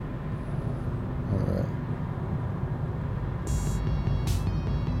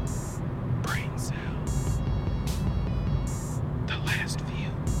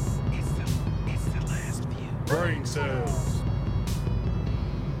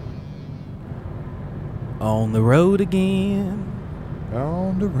On the road again.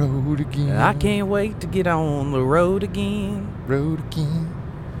 On the road again. I can't wait to get on the road again. Road again.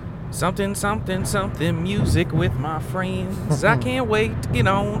 Something, something, something, music with my friends. I can't wait to get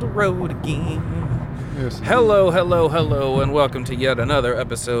on the road again. Yes, hello, hello, hello, and welcome to yet another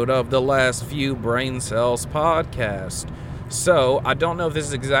episode of the Last Few Brain Cells podcast. So, I don't know if this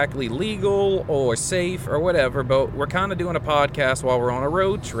is exactly legal or safe or whatever, but we're kind of doing a podcast while we're on a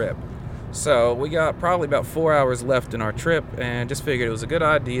road trip. So, we got probably about 4 hours left in our trip, and just figured it was a good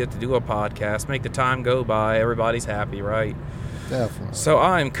idea to do a podcast, make the time go by, everybody's happy, right? Definitely. So,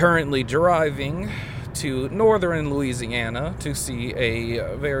 I'm currently driving to northern Louisiana to see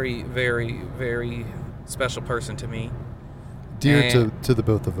a very, very, very special person to me. Dear to the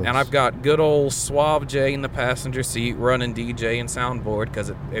both of us. And I've got good old Suave Jay in the passenger seat running DJ and soundboard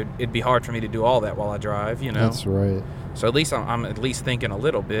because it'd be hard for me to do all that while I drive, you know. That's right. So at least I'm at least thinking a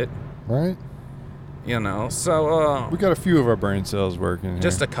little bit. Right? You know, so... we got a few of our brain cells working here.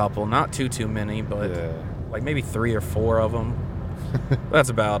 Just a couple, not too many, but yeah. like maybe 3 or 4 of them. That's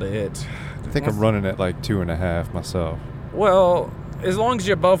about it. I think I'm running at like 2.5 myself. Well, as long as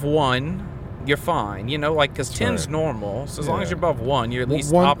you're above 1... you're fine, you know, like, because 10's right. normal, so as long as you're above 1, you're at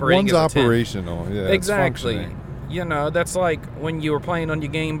least one's operating as a 10. operational, yeah. Exactly. You know, that's like when you were playing on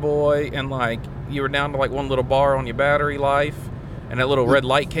your Game Boy and, like, you were down to, like, one little bar on your battery life, and that little red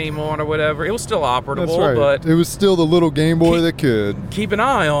light came on or whatever. It was still operable, that's right. but... it was still the little Game Boy that could. Keep an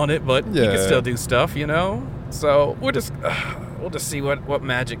eye on it, but you yeah. can still do stuff, you know? So, we'll just see what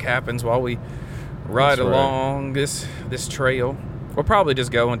magic happens while we ride along this trail. We'll probably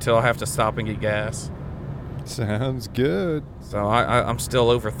just go until I have to stop and get gas. Sounds good. So I'm still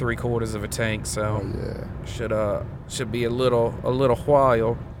over 3/4 of a tank, so should be a little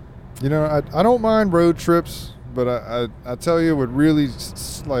while. You know, I don't mind road trips, but I tell you what really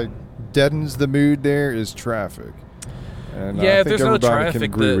like deadens the mood there is traffic. And yeah, if there's no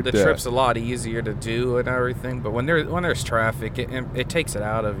traffic, the that. trip's a lot easier to do and everything. But when there's traffic, it takes it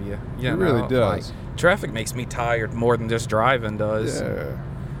out of you. It really does. Like, traffic makes me tired more than just driving does. Yeah,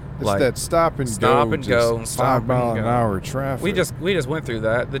 it's like, that stop and go, 5 mile an hour traffic. We just went through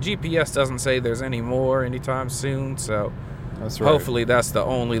that. The GPS doesn't say there's any more anytime soon, so that's right. Hopefully that's the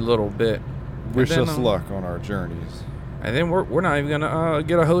only little bit. Wish us luck on our journeys. And then we're not even gonna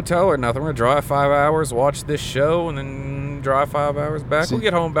get a hotel or nothing. We're gonna drive 5 hours, watch this show, and then drive 5 hours back. We'll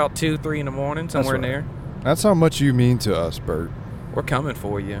get home about 2-3 in the morning, somewhere in there. That's how much you mean to us, Bert. We're coming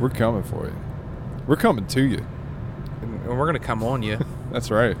for you. We're coming for you. We're coming to you. And we're gonna come on you. That's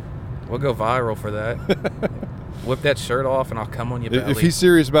right. We'll go viral for that. Whip that shirt off, and I'll come on your belly. If he's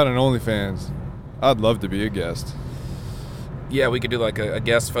serious about an OnlyFans, I'd love to be a guest. Yeah, we could do like a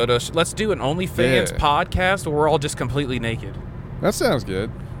guest photo. Let's do an OnlyFans podcast where we're all just completely naked. That sounds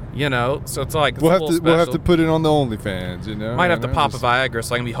good. You know, so it's like we'll have to put it on the OnlyFans. You know, might have to pop a Viagra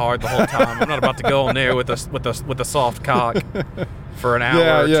so I can be hard the whole time. I'm not about to go on there with a soft cock for an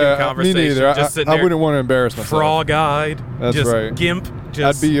hour or two conversation. Me neither. Just sitting there, I wouldn't want to embarrass myself. Frog-eyed. That's just right. Gimp.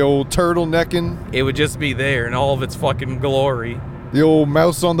 I'd be old turtlenecking. It would just be there in all of its fucking glory. The old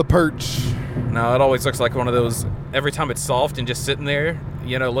mouse on the perch. No, it always looks like one of those, every time it's soft and just sitting there,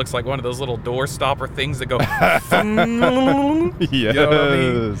 you know, it looks like one of those little door stopper things that go... Yes, you know what I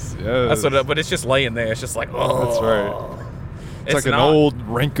mean? Yes. That's what but it's just laying there. It's just like, oh. That's right. It's like an old,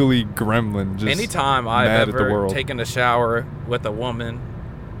 wrinkly gremlin just anytime I've ever taken a shower with a woman,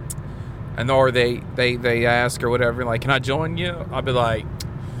 or they ask or whatever, like, can I join you? I'll be like...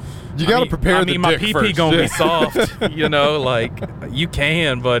 You got to prepare the dick my pee-pee gonna be soft, you know, like, you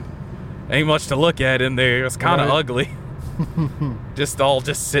can, but ain't much to look at in there. It's kind of ugly. just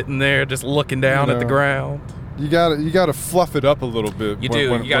sitting there, just looking down at the ground. You gotta fluff it up a little bit. You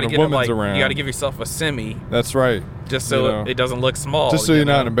do. When you gotta a get woman's around. You gotta give yourself a semi. That's right. Just so it doesn't look small. Just so you're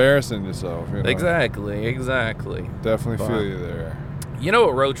not embarrassing yourself. You know? Exactly. Definitely feel you there. You know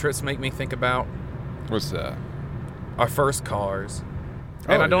what road trips make me think about? What's that? Our first cars.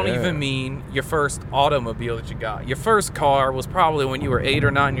 And I don't even mean your first automobile that you got. Your first car was probably when you were 8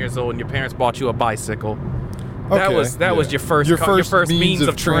 or 9 years old and your parents bought you a bicycle. That was your first car, your first means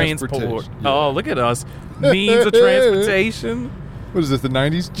of transport. Yeah. Oh, look at us. Means of transportation. What is this, the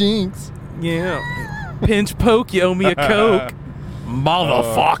 90s Jinx? Yeah. Pinch poke, you owe me a Coke.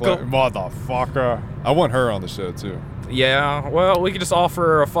 Motherfucker. Motherfucker. I want her on the show, too. Yeah, well, we could just offer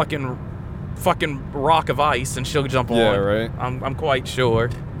her a fucking rock of ice and she'll jump on. Yeah, right. I'm quite sure.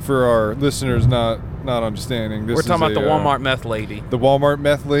 For our listeners not understanding, we're talking about the Walmart meth lady. The Walmart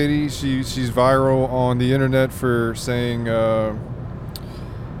meth lady. She's viral on the internet for saying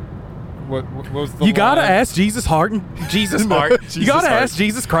What was the You gotta line? ask Jesus heart and Jesus heart. You gotta ask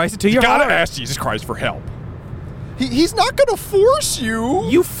Jesus Christ into your heart. ask Jesus Christ for help. He's not gonna force you.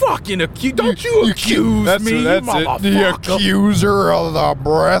 You fucking accuse. Don't you accuse That's me, it. motherfucker. The accuser of the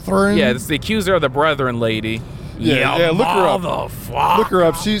brethren. Yeah, it's the accuser of the brethren lady. Yeah, look her up. Motherfucker. Look her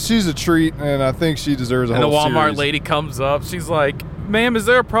up. She's a treat, and I think she deserves a And the whole Walmart series. lady comes up. She's like, "Ma'am, is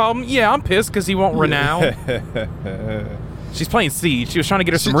there a problem?" Yeah, I'm pissed because he won't renown. She's playing Siege. She was trying to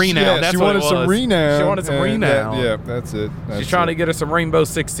get her some renown. Yeah, That's she what wanted it was. some renown. She wanted some and renown. yeah, that's it. She's trying to get her some Rainbow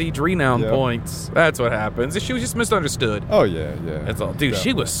Six Siege renown Yep. points. That's what happens. She was just misunderstood. Oh yeah. That's all. Dude,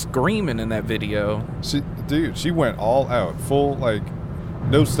 she was screaming in that video. She went all out, full like,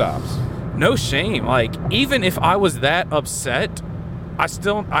 no stops. No shame. Like, even if I was that upset,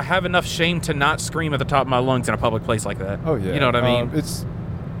 I have enough shame to not scream at the top of my lungs in a public place like that. Oh yeah. You know what I mean?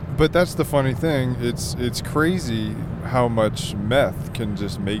 But that's the funny thing. It's crazy how much meth can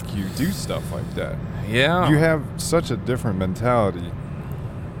just make you do stuff like that. Yeah. You have such a different mentality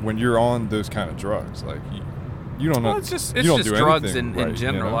when you're on those kind of drugs. Like you don't know. Well, it's just you don't do drugs anything in right,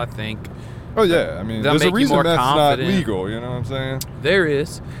 general, you know? I think. Oh yeah, I mean, They'll there's a make you reason more that's confident. not legal. You know what I'm saying? There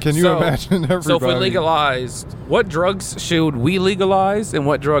is. Can you imagine everybody? So if we legalized, what drugs should we legalize and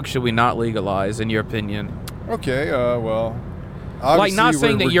what drugs should we not legalize, in your opinion? Okay, well, Like, not obviously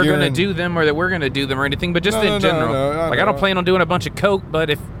saying that we're you're going to gearing- do them or that we're going to do them or anything, but just No, in general. I I know. don't plan on doing a bunch of coke, but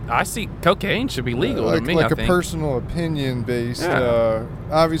if I see cocaine should be legal to me, like I a think. personal opinion based. Yeah.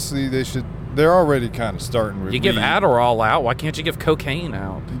 Obviously, they're already kind of starting with. You give weed. Adderall out, why can't you give cocaine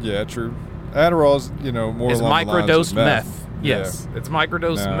out? Yeah, true. Adderall's, more It's along the lines of microdose meth. Yes, it's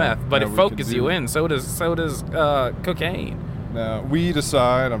microdose No, meth, but no, it we focuses can you do- in. So does cocaine. Now, weed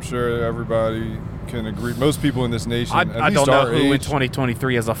aside, I'm sure everybody can agree. Most people in this nation, I at least don't know our who in age,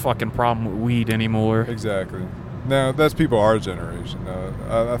 2023 has a fucking problem with weed anymore. Exactly. Now, that's people our generation.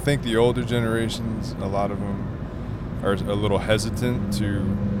 I think the older generations, a lot of them are a little hesitant to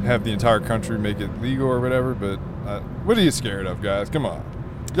have the entire country make it legal or whatever, but what are you scared of, guys? Come on.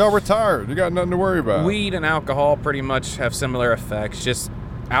 Y'all retired. You got nothing to worry about. Weed and alcohol pretty much have similar effects. Just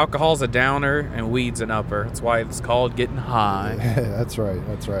alcohol's a downer and weed's an upper. That's why it's called getting high. That's right.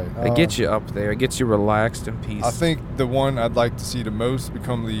 It gets you up there. It gets you relaxed and peaceful. I think the one I'd like to see the most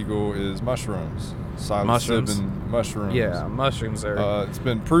become legal is mushrooms. Psilocybin mushrooms. Yeah, mushrooms are. It's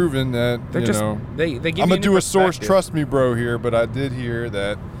been proven that They're just they give you I'm gonna new do a source perspective. trust me bro here, but I did hear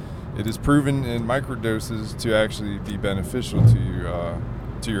that it is proven in microdoses to actually be beneficial to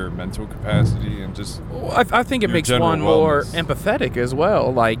your mental capacity and just. Well, I think it your makes general one more wellness. empathetic as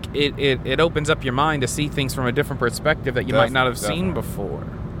well. Like it opens up your mind to see things from a different perspective that you might not have seen before.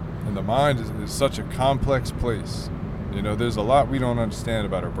 And the mind is such a complex place. There's a lot we don't understand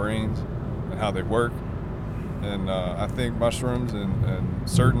about our brains and how they work. And I think mushrooms and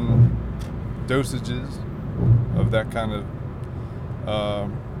certain dosages of that kind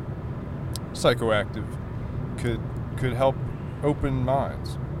of psychoactive could help open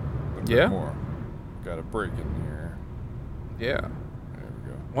minds a bit more. Got a break in here. Yeah. There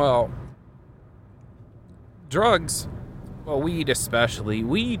we go. Well, drugs, weed especially.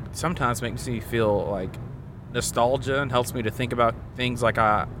 Weed sometimes makes me feel like nostalgia and helps me to think about things like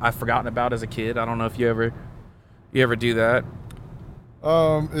I've forgotten about as a kid. I don't know if you ever do that.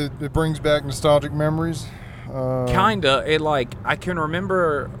 It brings back nostalgic memories. Kinda. I can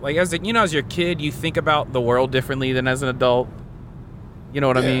remember, like, as your kid, you think about the world differently than as an adult. You know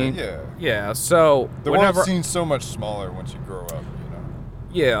what I mean? Yeah. Yeah. So The world seems so much smaller once you grow up.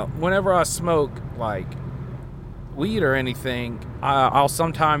 Yeah. Whenever I smoke like weed or anything, I'll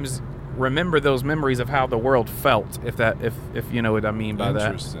sometimes remember those memories of how the world felt. If you know what I mean by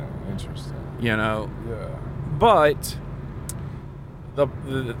that. Interesting. Yeah. But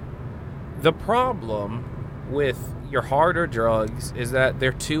the problem with your harder drugs is that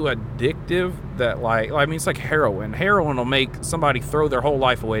they're too addictive. That it's like heroin. Heroin will make somebody throw their whole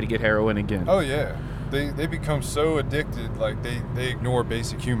life away to get heroin again. Oh yeah, they become so addicted, like they ignore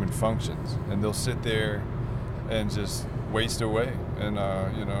basic human functions, and they'll sit there and just waste away, and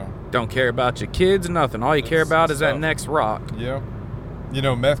Don't care about your kids, nothing. All you care about is that next rock. Yep.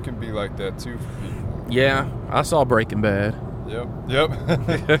 Meth can be like that too for people. Yeah, I saw Breaking Bad. Yep.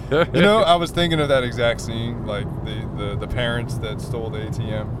 I was thinking of that exact scene, like the parents that stole the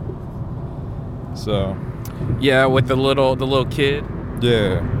ATM. So. Yeah, with the little kid.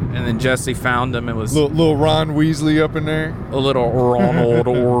 Yeah. And then Jesse found him. It was little Ron Weasley up in there. a little Ronald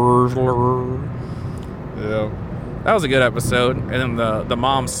Orsler. Yeah. That was a good episode. And then the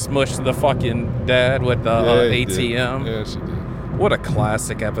mom smushed the fucking dad with the ATM. Yeah, she did. What a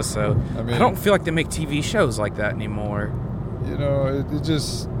classic episode. I mean, I don't feel like they make TV shows like that anymore. It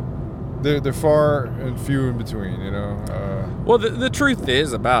just they're far and few in between, you know. Well, the truth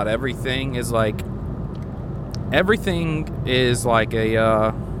is about everything is like everything is like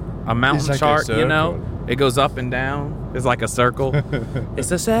a mountain like chart, a you know. circle. It goes up and down. It's like a circle.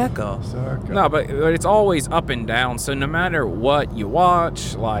 It's a circle. Circle. No, but it's always up and down. So no matter what you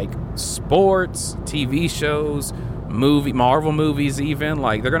watch, like sports, TV shows, Marvel movies, even,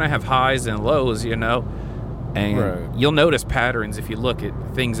 like they're gonna have highs and lows, you know. And Right. you'll notice patterns if you look at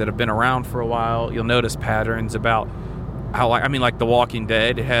things that have been around for a while. You'll notice patterns about how, like The Walking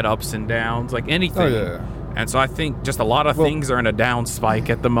Dead, it had ups and downs, like anything. Oh, yeah. And so I think just a lot of things are in a down spike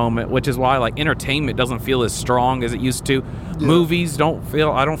at the moment, which is why like entertainment doesn't feel as strong as it used to. Yeah. Movies I don't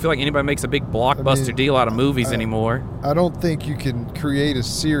feel like anybody makes a big blockbuster deal out of movies anymore. I don't think you can create a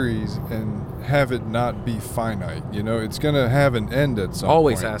series and have it not be finite. You know, it's going to have an end at some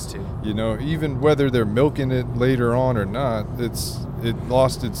Always point. has to. You know, even whether they're milking it later on or not, it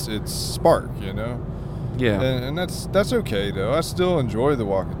lost its spark, you know? Yeah. And that's okay, though. I still enjoy The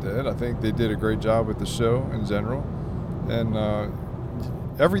Walking Dead. I think they did a great job with the show in general. And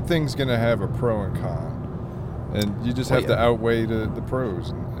everything's going to have a pro and con. And you just have to outweigh the pros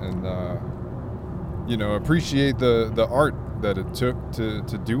and you know, appreciate the art that it took to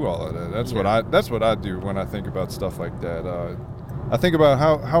do all of that. That's what I do when I think about stuff like that. I think about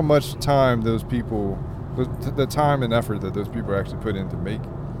how much time those people, the time and effort that those people actually put in to make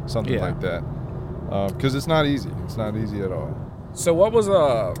something like that. Because it's not easy. It's not easy at all. So what was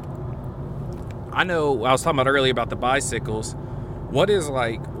I know I was talking about earlier about the bicycles. What is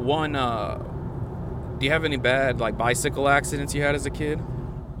like one do you have any bad like bicycle accidents you had as a kid?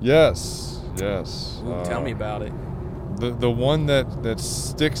 Yes. Ooh, tell me about it. The one that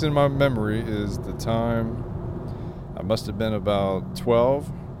sticks in my memory is the time I must have been about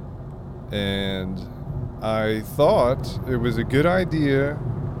 12, and I thought it was a good idea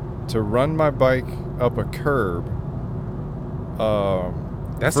to run my bike up a curb.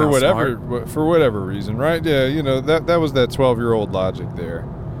 That's for whatever reason, right? Yeah, you know, that was that 12-year-old logic there.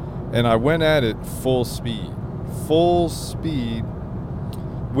 And I went at it full speed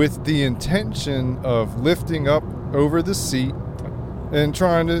with the intention of lifting up over the seat and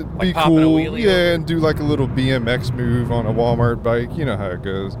trying to be cool. Yeah, and do like a little BMX move on a Walmart bike. You know how it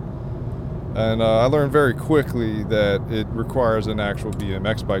goes. And I learned very quickly that it requires an actual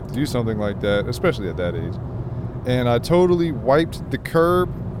BMX bike to do something like that, especially at that age. And I totally wiped the curb,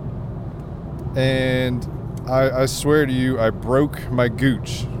 and I swear to you, I broke my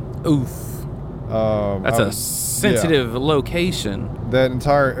gooch. Oof. That's a sensitive location. That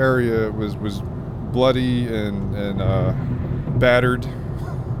entire area was bloody and battered.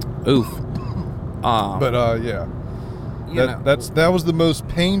 Oof. But yeah, that was the most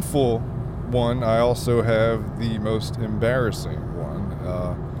painful one. I also have the most embarrassing one.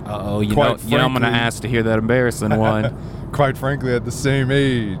 You know I'm gonna ask to hear that embarrassing one. Quite frankly, at the same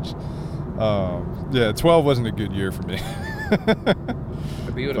age, 12 wasn't a good year for me.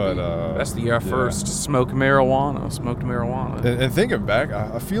 That's the year I first smoked marijuana. And thinking back,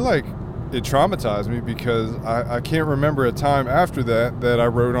 I feel like it traumatized me because I can't remember a time after that I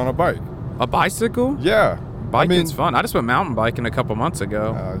rode on a bike. A bicycle? Yeah. Biking's fun. I just went mountain biking a couple months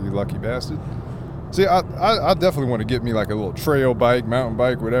ago. You lucky bastard. See, I definitely want to get me like a little trail bike, mountain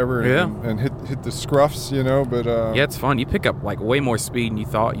bike, whatever, and hit the scruffs, you know. But yeah, it's fun. You pick up like way more speed than you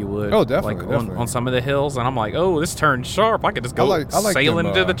thought you would. Oh, definitely, like on some of the hills, and I'm like, oh, this turn's sharp. I could just go sailing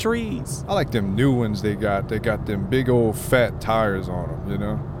into the trees. I like them new ones they got. They got them big old fat tires on them, you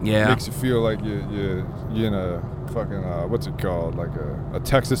know. Yeah. Makes you feel like you're in a fucking what's it called, like a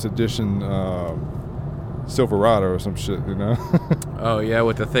Texas edition. Silverado or some shit, you know. Oh yeah,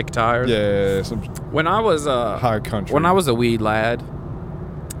 with the thick tires. Yeah, when I was high country. When I was a wee lad,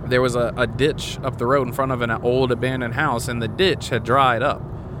 there was a ditch up the road in front of an old abandoned house, and the ditch had dried up,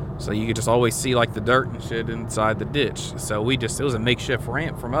 so you could just always see like the dirt and shit inside the ditch. So it was a makeshift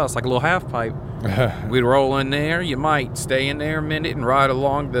ramp from us, like a little half pipe. We'd roll in there. You might stay in there a minute and ride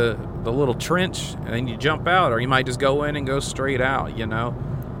along the little trench, and then you jump out, or you might just go in and go straight out, you know.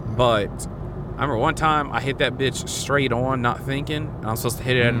 But I remember one time I hit that bitch straight on, not thinking. I'm supposed to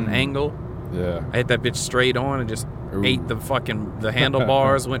hit it at an angle. Yeah. I hit that bitch straight on and just ate the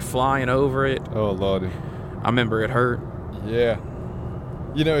handlebars, went flying over it. Oh, Lordy. I remember it hurt. Yeah.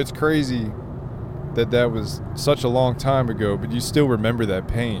 You know, it's crazy that was such a long time ago, but you still remember that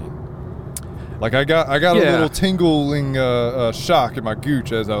pain. Like I got a little tingling shock in my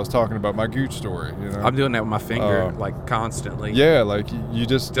gooch as I was talking about my gooch story. You know, I'm doing that with my finger like constantly. Yeah, like you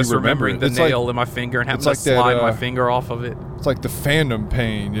just remembering the nail in my finger and having to slide my finger off of it. It's like the phantom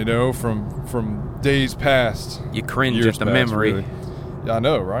pain, you know, from days past. You cringe at the memory. Really. Yeah, I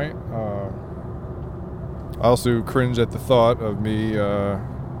know, right? I also cringe at the thought of me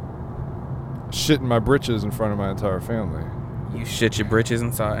shitting my britches in front of my entire family. You shit your britches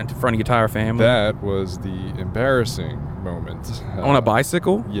in front of your entire family? That was the embarrassing moment. On a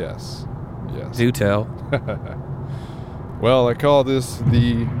bicycle? Yes. Do tell. Well, I call this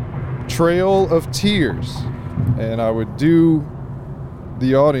the Trail of Tears, and I would do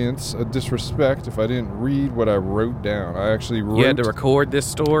the audience a disrespect if I didn't read what I wrote down. You had to record this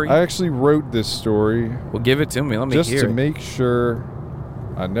story? I actually wrote this story. Well, give it to me. Let me hear it. Just to make sure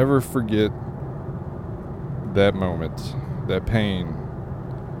I never forget that moment, that pain.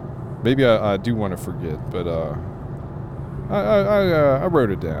 Maybe I do want to forget, but I wrote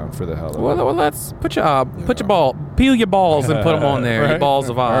it down for the hell of it. Well, let's peel your balls and put them on there. Right? Your balls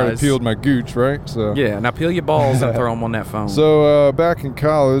of eyes. I already peeled my gooch, right? So yeah, now peel your balls and throw them on that phone. So back in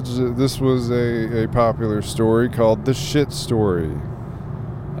college, this was a popular story called the shit story.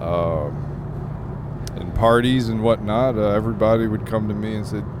 In parties and whatnot, everybody would come to me and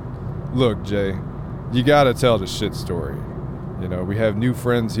say, "Look, Jay, you got to tell the shit story. You know, we have new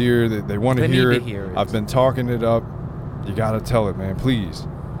friends here that they want to hear it. I've been talking it up. You got to tell it, man, please."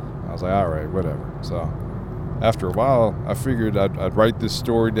 I was like, all right, whatever. So after a while, I figured I'd write this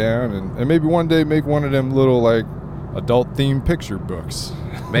story down and maybe one day make one of them little, like, adult-themed picture books.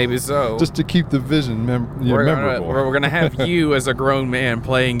 Maybe so. Just to keep the vision memorable. We're going to have you as a grown man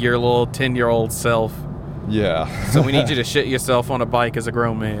playing your little 10-year-old self. Yeah. So we need you to shit yourself on a bike as a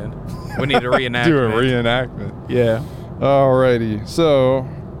grown man. We need a reenactment. Do a reenactment. Yeah. Alrighty. So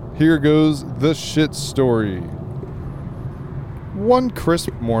here goes the shit story. One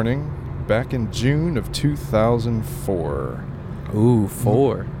crisp morning back in June of 2004. Ooh,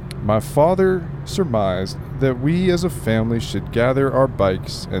 4. My father surmised that we as a family should gather our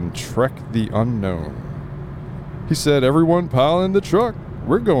bikes and trek the unknown. He said, "Everyone pile in the truck.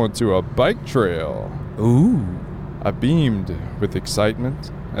 We're going to a bike trail." Ooh. I beamed with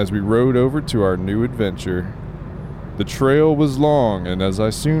excitement as we rode over to our new adventure. The trail was long, and as I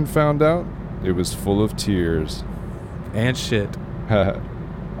soon found out, it was full of tears. And shit.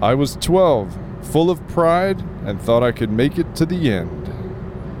 I was 12, full of pride, and thought I could make it to the end.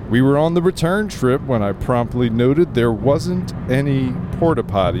 We were on the return trip when I promptly noted there wasn't any porta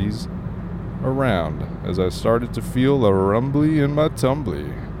potties around, as I started to feel a rumbly in my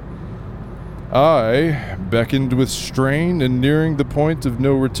tumbly. I beckoned with strain, and nearing the point of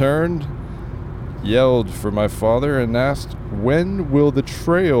no return, yelled for my father and asked, "When will the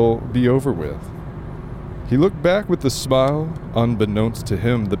trail be over with?" He looked back with a smile, unbeknownst to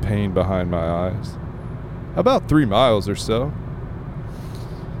him the pain behind my eyes. "About 3 miles or so."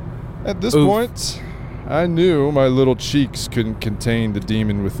 At this point, I knew my little cheeks couldn't contain the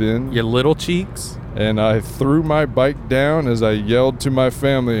demon within. Your little cheeks? And I threw my bike down as I yelled to my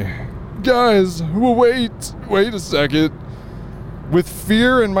family, "Guys, wait a second." With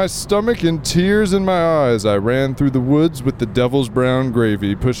fear in my stomach and tears in my eyes, I ran through the woods with the devil's brown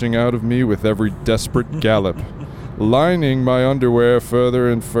gravy pushing out of me with every desperate gallop, lining my underwear further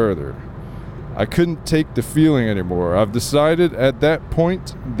and further. I couldn't take the feeling anymore. I've decided at that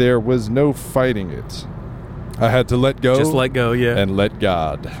point there was no fighting it. I had to let go. Just let go, yeah. And let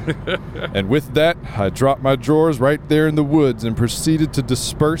God. And with that, I dropped my drawers right there in the woods and proceeded to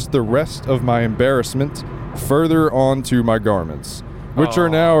disperse the rest of my embarrassment further onto my garments, which are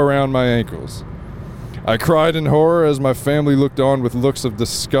now around my ankles. I cried in horror as my family looked on with looks of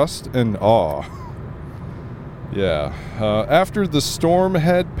disgust and awe. Yeah. After the storm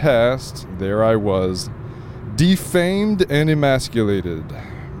had passed, there I was, defamed and emasculated.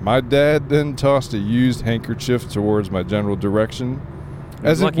 My dad then tossed a used handkerchief towards my general direction.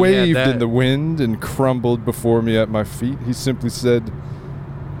 As it waved in the wind and crumbled before me at my feet, he simply said,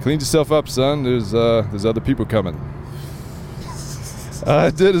 "Clean yourself up, son. There's other people coming."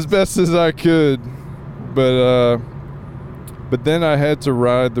 I did as best as I could, but then I had to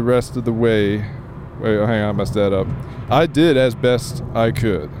ride the rest of the way. Wait, hang on, I messed that up. I did as best I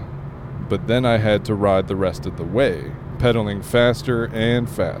could, but then I had to ride the rest of the way, pedaling faster and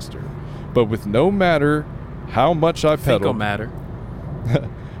faster. But with no matter how much I pedaled,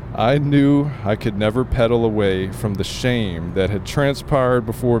 I knew I could never pedal away from the shame that had transpired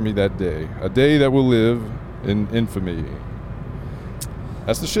before me that day, a day that will live in infamy.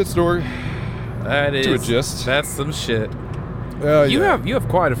 That's the shit story. That is. To a gist. That's some shit. You have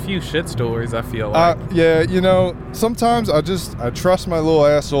quite a few shit stories, I feel like. Yeah, you know, sometimes I trust my little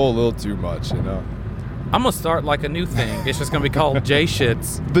asshole a little too much, you know. I'm going to start like a new thing. It's just going to be called J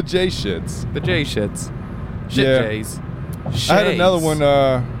Shits. The J Shits. The J Shits. Shit yeah. J's. I had another one,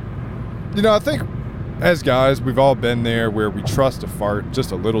 you know, I think as guys, we've all been there where we trust a fart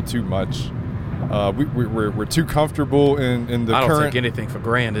just a little too much. We're too comfortable in the I don't current. take anything for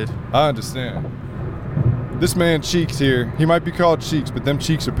granted. I understand. This man Cheeks here, he might be called Cheeks, but them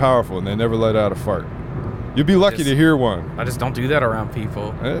cheeks are powerful and they never let out a fart. You'll be lucky to hear one. I just don't do that around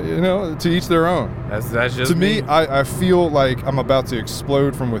people. To each their own. That's just to me. I feel like I'm about to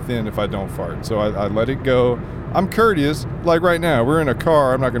explode from within if I don't fart. So I let it go. I'm courteous. Like right now, we're in a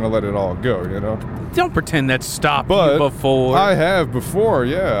car. I'm not going to let it all go, Don't pretend that stopped but you before. I have before,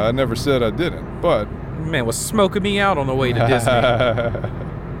 yeah. I never said I didn't, but... Man was smoking me out on the way to Disney.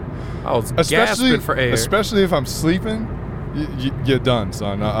 I was gasping for air. Especially if I'm sleeping, you're done,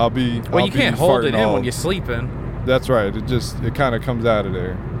 son. I'll be... Well, you can't hold it in when you're sleeping. That's right. It kind of comes out of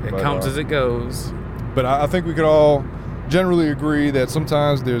there. It comes as it goes. But I think we could all generally agree that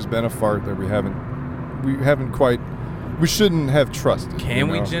sometimes there's been a fart that we shouldn't have trusted. Can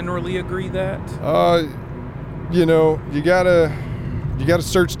we generally agree that? You gotta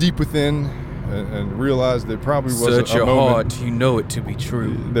search deep within and realize there probably was a moment. Search your heart, you know it to be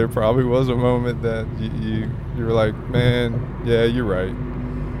true. There probably was a moment that you were like, man, yeah, you're right.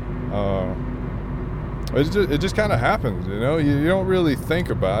 It just kind of happens, you don't really think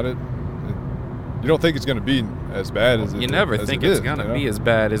about it. You don't think it's going to be as bad as it is. You never think it's going to be as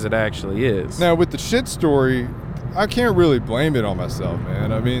bad as it actually is. Now, with the shit story, I can't really blame it on myself,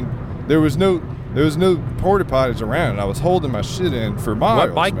 man. I mean, there was no porta potties around. I was holding my shit in for miles.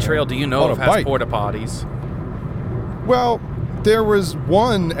 What bike trail do you know of has porta potties? Well, there was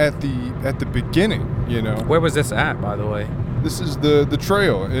one at the beginning, Where was this at, by the way? This is the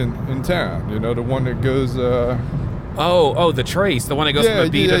trail in town, the one that goes... Oh, the trace, the one that goes from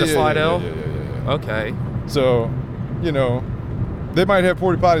the B to the Slidell? Yeah. Okay. So, they might have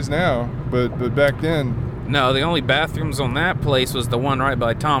porta potties now, but back then... No, the only bathrooms on that place was the one right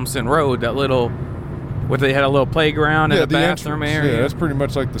by Thompson Road, where they had a little playground and a bathroom area. Yeah, that's pretty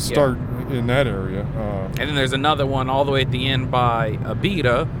much like the start in that area. And then there's another one all the way at the end by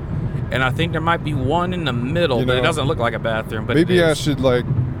Abita, and I think there might be one in the middle, but it doesn't look like a bathroom. But maybe I should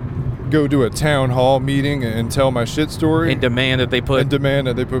go to a town hall meeting and tell my shit story and demand that they put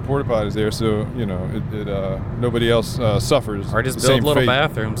porta potties there, so nobody else suffers. Or just build little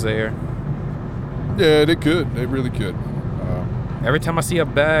bathrooms there. Yeah, they could. They really could. Every time I see a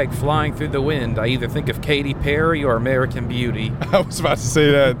bag flying through the wind, I either think of Katy Perry or American Beauty. I was about to say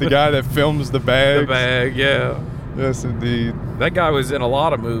that. The guy that films the bag. The bag, yeah. Yes, indeed. That guy was in a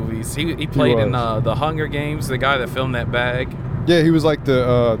lot of movies. He played in the Hunger Games, the guy that filmed that bag. Yeah, he was like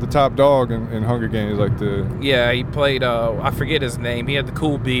the top dog in Hunger Games, Yeah, he played. I forget his name. He had the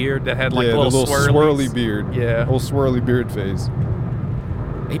cool beard that had a little swirly beard. Yeah, little swirly beard face.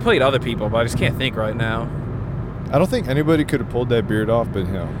 He played other people, but I just can't think right now. I don't think anybody could have pulled that beard off but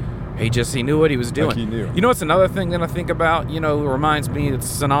him. He knew what he was doing. Like he knew. What's another thing that I think about? It reminds me it's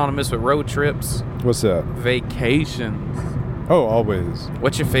synonymous with road trips. What's that? Vacations. Oh, always.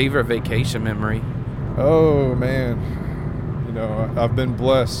 What's your favorite vacation memory? Oh, man. I've been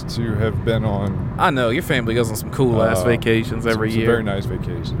blessed to have been on... I know, your family goes on some cool-ass vacations every year. Some very nice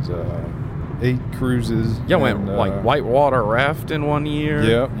vacations. 8 cruises. Y'all went, whitewater rafting one year?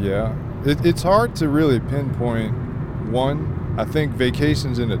 Yeah. It's hard to really pinpoint one. I think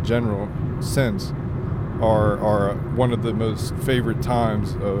vacations in a general sense are one of the most favorite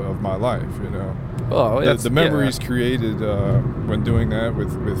times of my life, Oh, the memories created when doing that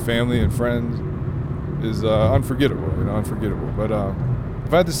with family and friends is unforgettable, unforgettable. But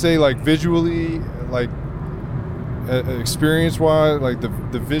if I had to say, visually, experience-wise,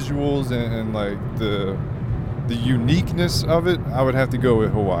 the visuals and the uniqueness of it, I would have to go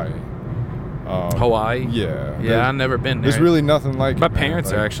with Hawaii. Hawaii? Yeah. I've never been there. There's really nothing like My it. My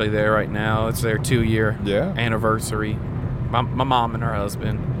parents are actually there right now. It's their 2-year anniversary. My mom and her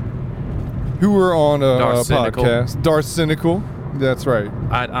husband. Who were on a podcast. Darth Cynical. That's right.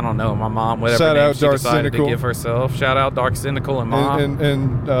 I don't know. My mom, whatever Shout name out she Dark decided Cynical. to give herself. Shout out Dark Cynical and Mom.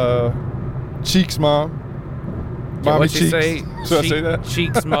 And Cheeks' mom. Mommy What'd she say? Should I say that?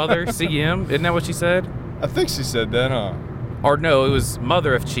 Cheeks' mother, CM. Isn't that what she said? I think she said that, huh? Or no, it was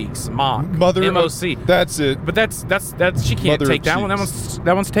Mother of Cheeks, Mom. Mother MOC. That's it. But that's she can't Mother take that one.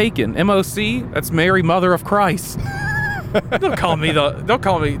 That one's taken. MOC. That's Mary, Mother of Christ. Don't call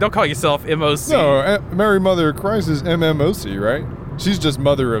yourself MOC. No, Mary, Mother of Christ is MMOC, right? She's just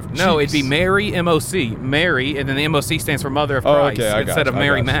Mother of Cheeks. No, it'd be Mary MOC. Mary, and then the MOC stands for Mother of Christ instead of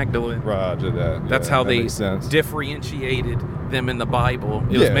Mary Magdalene. Roger that. That's how they differentiated them in the Bible.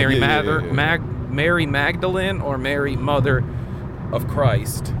 It was Mary Mary Magdalene or Mary Mother of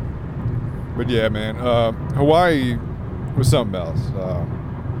Christ. But yeah, man, Hawaii was something else.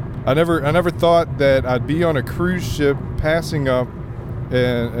 I never thought that I'd be on a cruise ship passing up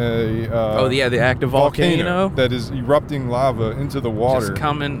and a the active volcano that is erupting lava into the water. Just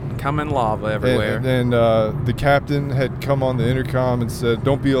coming lava everywhere. And the captain had come on the intercom and said,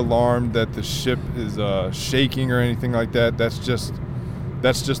 "Don't be alarmed that the ship is shaking or anything like that. That's just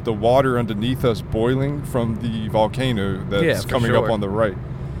the water underneath us boiling from the volcano that's coming up on the right."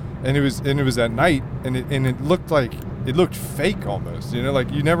 And it was at night, and it looked fake almost. You know,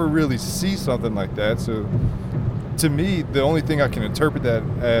 like you never really see something like that. So to me, the only thing I can interpret that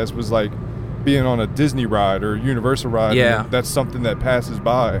as was like being on a Disney ride or a Universal ride. Yeah. That's something that passes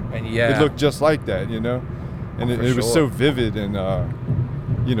by. And it looked just like that, you know? And it was so vivid and,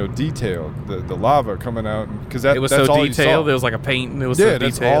 detailed. The lava coming out. Because it was that's so all detailed. You saw. It was like a paint. And it was so detailed. Yeah,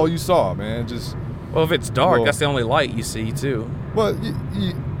 that's all you saw, man. Well, if it's dark, that's the only light you see, too. Well,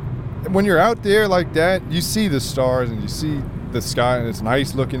 when you're out there like that, you see the stars and you see the sky, and it's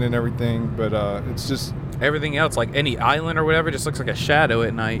nice looking and everything, but it's just... Everything else, like any island or whatever, just looks like a shadow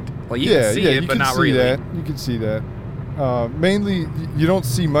at night. Like you can see it, but not really. You can see that. Mainly, you don't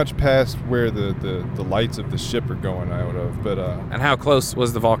see much past where the lights of the ship are going out of. But and how close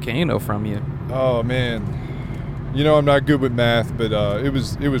was the volcano from you? Oh man, I'm not good with math, but it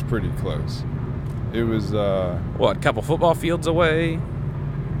was pretty close. It was what, a couple football fields away?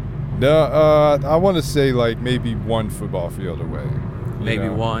 No, I want to say like maybe one football field away. Maybe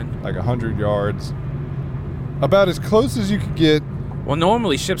one, like 100 yards. About as close as you could get. Well,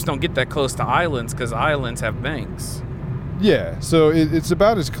 normally ships don't get that close to islands because islands have banks. Yeah, so it's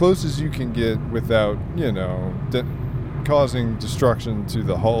about as close as you can get without, causing destruction to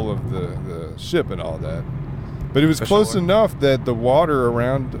the hull of the ship and all that. But it was close enough that the water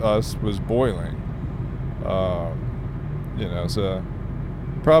around us was boiling. So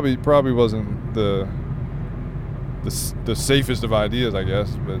probably wasn't the safest of ideas, I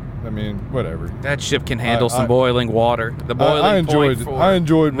guess, but I mean, whatever. That ship can handle some boiling water. The boiling point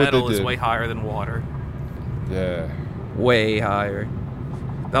for metal is way higher than water. Yeah. Way higher.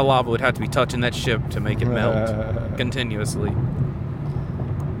 That lava would have to be touching that ship to make it melt continuously.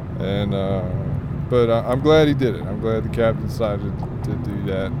 And but I'm glad he did it. I'm glad the captain decided to do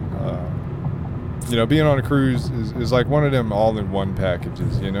that. Being on a cruise is like one of them all-in-one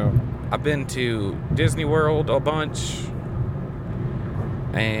packages, I've been to Disney World a bunch,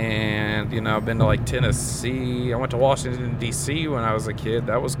 and I've been to like Tennessee. I went to Washington D.C. when I was a kid.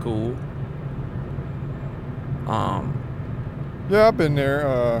 That was cool. Yeah, I've been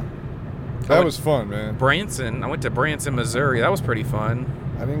there. That was fun, man. Branson. I went to Branson, Missouri. That was pretty fun.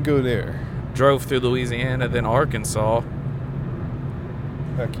 I didn't go there. Drove through Louisiana, then Arkansas.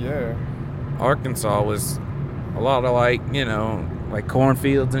 Heck yeah. Arkansas was a lot of like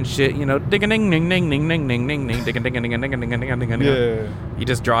cornfields and shit, ding ding ding ding ding ding ding ding ding ding ding ding ding ding ding. Yeah. You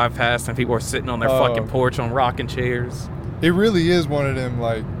just drive past and people are sitting on their fucking porch on rocking chairs. It really is one of them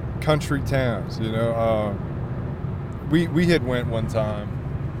like country towns, We had went one time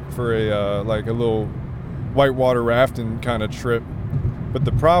for a little whitewater rafting kind of trip, but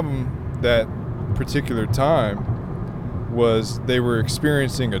the problem that particular time was they were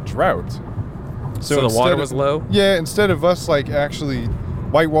experiencing a drought. So the water was low? Yeah, instead of us like actually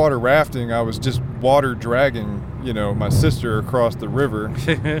whitewater rafting, I was just water dragging, my sister across the river.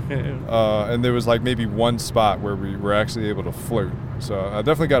 And there was like maybe one spot where we were actually able to float. So I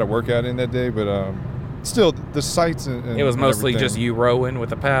definitely got a workout in that day, but still the sights and it was mostly everything. Just you rowing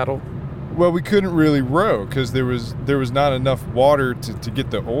with a paddle? Well, we couldn't really row because there was not enough water to get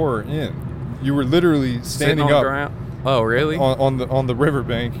the oar in. You were literally standing on up. The ground? Oh, really? On the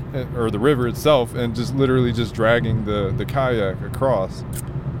riverbank or the river itself, and just literally just dragging the kayak across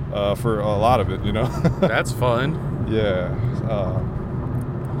for a lot of it, That's fun. Yeah,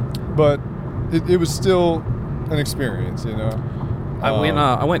 but it was still an experience,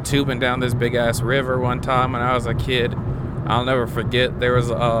 I went tubing down this big ass river one time when I was a kid. I'll never forget. There was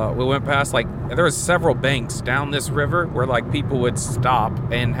we went past there was several banks down this river where like people would stop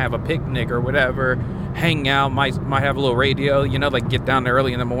and have a picnic or whatever, hang out, might have a little radio, like get down there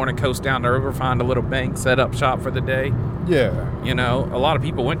early in the morning, coast down the river, find a little bank, set up shop for the day. Yeah. A lot of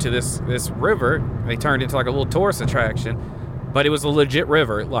people went to this river. They turned into like a little tourist attraction, but it was a legit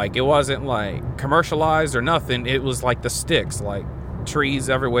river. Like it wasn't like commercialized or nothing. It was like the sticks, like trees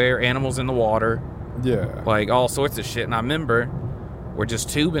everywhere, animals in the water. Yeah. Like all sorts of shit. And I remember we're just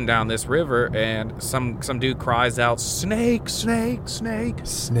tubing down this river and some dude cries out, "Snake, snake, snake."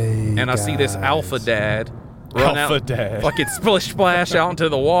 Snake. And I see this alpha dad run out, fucking splash out into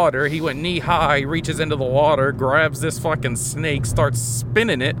the water. He went knee high, reaches into the water, grabs this fucking snake, starts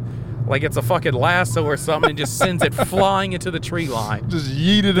spinning it like it's a fucking lasso or something, and just sends it flying into the tree line. Just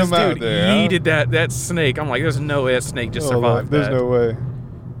yeeted him out there. Yeeted that snake. I'm like, there's no way that snake just survived there's that. no way.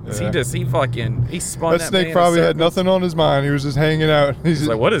 Yeah. He spun that snake man probably in had nothing on his mind. He was just hanging out. He's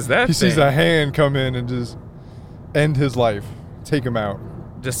like, what is that He thing? sees a hand come in and just end his life. Take him out.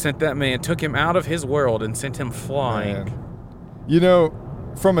 Just sent that man, took him out of his world and sent him flying. Man. You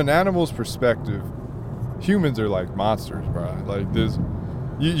know, from an animal's perspective, humans are like monsters, bro. Like this.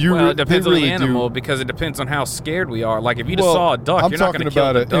 It depends on really the animal do. because it depends on how scared we are. Like if you just saw a duck, you're not going to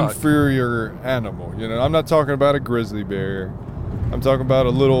kill the duck. I'm talking about an inferior animal. You know, I'm not talking about a grizzly bear. I'm talking about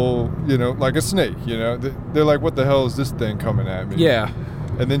a little, you know, like a snake. You know, they're like, what the hell is this thing coming at me? Yeah.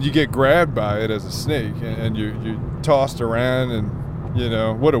 And then you get grabbed by it as a snake, and you're tossed around, and you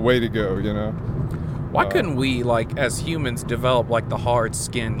know, what a way to go. You know. Why couldn't we, like, as humans, develop like the hard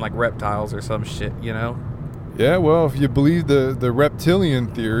skin, like reptiles or some shit? You know. Yeah, well, if you believe the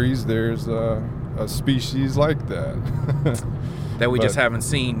reptilian theories, there's a species like that. That we just haven't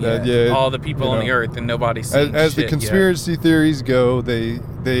seen yet. All the people on the earth and nobody's seen as shit the conspiracy theories go,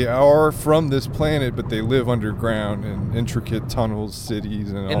 they are from this planet, but they live underground in intricate tunnels, cities,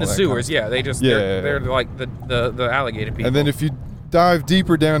 and all that. In the sewers, they're like the alligator people. And then if you dive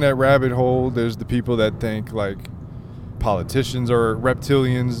deeper down that rabbit hole, there's the people that think like politicians are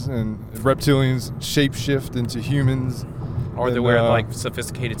reptilians, and reptilians shapeshift into humans. Or they wear like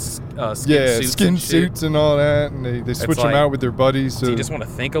sophisticated skin suits and all that, and they switch them out with their buddies. So you just want to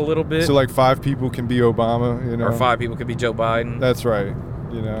think a little bit. So like 5 people can be Obama, you know, or 5 people could be Joe Biden. That's right.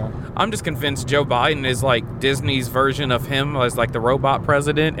 You know, I'm just convinced Joe Biden is like Disney's version of him as like the robot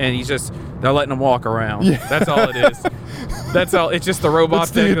president, and they're letting him walk around. Yeah. That's all it is. That's all. It's just the robot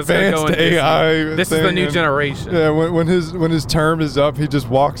thing that's going to go in AI. This is the new generation. Yeah, when his term is up, he just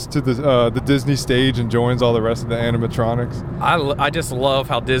walks to the Disney stage and joins all the rest of the animatronics. I just love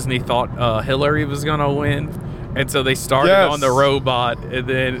how Disney thought Hillary was going to win. And so they started on the robot, and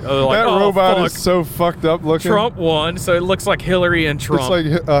then that robot is so fucked up looking. Trump won, so it looks like Hillary and Trump.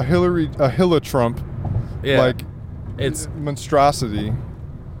 It's like a Hilla Trump. Yeah, like it's monstrosity.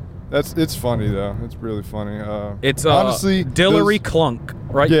 It's funny though. It's really funny. It's honestly Dillery Clunk,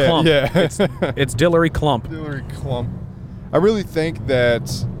 right? Yeah, Clump. yeah. it's Dillery Clump. Dillery Clump. I really think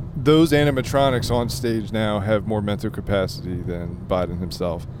that those animatronics on stage now have more mental capacity than Biden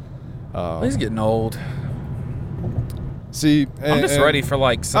himself. He's getting old. See, I'm just ready for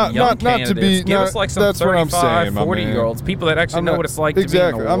like some young candidates. Give us like some 35, 40-years, people that actually know what it's like to be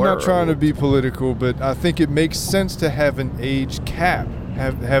in the world. I'm not trying to be political, but I think it makes sense to have an age cap,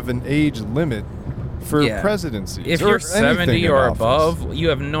 have an age limit for presidency. If you're 70 or above, you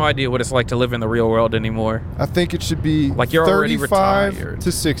have no idea what it's like to live in the real world anymore. I think it should be like you're already retired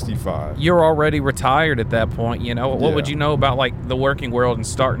to 65. You're already retired at that point. You know what would you know about like the working world and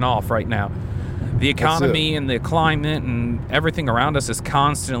starting off right now? The economy and the climate and everything around us is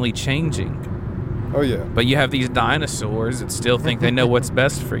constantly changing. Oh, yeah. But you have these dinosaurs that still think they know what's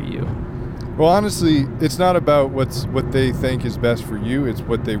best for you. Well, honestly, it's not about what they think is best for you. It's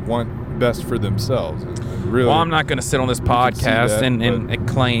what they want best for themselves. Really, well, I'm not going to sit on this podcast and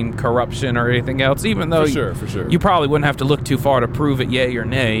claim corruption or anything else, even though for sure. You probably wouldn't have to look too far to prove it yay or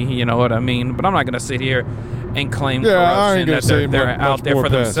nay. You know what I mean? But I'm not going to sit here and claim corruption that they're out there for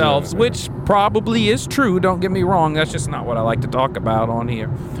themselves, which probably is true. Don't get me wrong. That's just not what I like to talk about on here.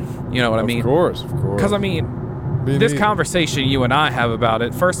 You know what I mean? Of course. Because, I mean, this conversation you and I have about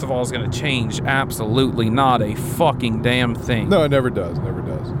it, first of all, is going to change absolutely not a fucking damn thing. No, it never does.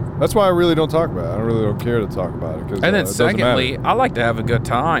 That's why I really don't talk about it. I really don't care to talk about it. And then secondly, I like to have a good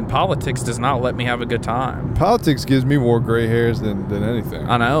time. Politics does not let me have a good time. Politics gives me more gray hairs than anything.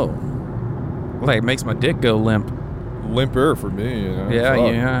 I know. Like, it makes my dick go limp. Limper for me, you know.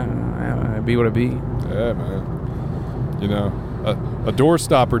 Yeah. It be what it be. Yeah, man. You know, a door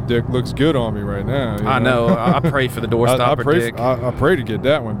stopper dick looks good on me right now. I know. I pray for the door stopper dick. I pray to get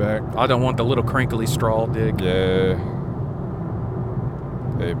that one back. I don't want the little crinkly straw dick. Yeah.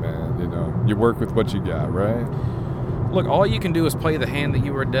 Hey, man, you know, you work with what you got, right? Look, all you can do is play the hand that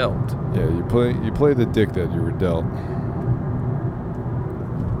you were dealt. Yeah, you play the dick that you were dealt.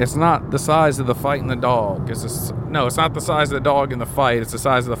 It's not the size of the fight in the dog. It's not the size of the dog in the fight. It's the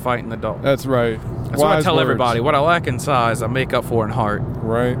size of the fight in the dog. That's right. That's what I tell everybody. What I lack in size, I make up for in heart.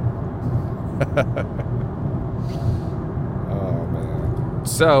 Right. Oh, man.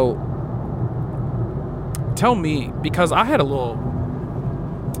 So, tell me, because I had a little...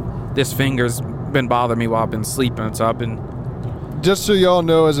 This finger's been bothering me while I've been sleeping, so I've been... Just so y'all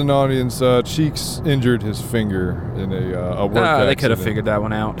know, as an audience, Cheeks injured his finger in a work accident. They could have figured that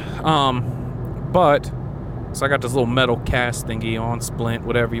one out. But So I got this little metal cast thingy on, splint,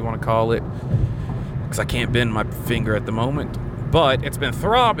 whatever you want to call it, because I can't bend my finger at the moment. But it's been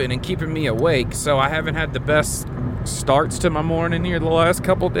throbbing and keeping me awake, so I haven't had the best starts to my morning here the last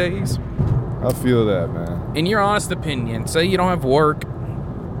couple days. I feel that, man. In your honest opinion, say you don't have work,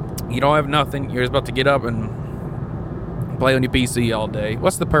 you don't have nothing, you're just about to get up and play on your PC all day.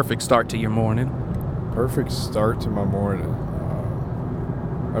 What's the perfect start to your morning? Perfect start to my morning.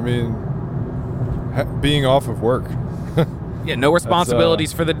 Being off of work. Yeah, no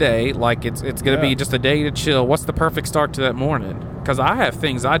responsibilities for the day. Like, it's going to be just a day to chill. What's the perfect start to that morning? Because I have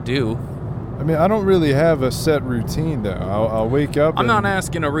things I do. I mean, I don't really have a set routine, though. I'll wake up. I'm not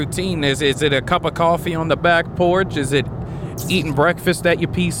asking a routine. Is it a cup of coffee on the back porch? Is it eating breakfast at your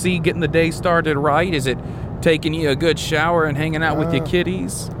PC, getting the day started right? Is it taking you a good shower and hanging out with your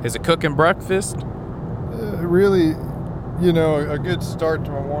kiddies? Is it cooking breakfast? Really, a good start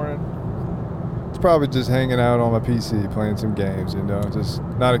to my morning. It's probably just hanging out on my PC, playing some games, just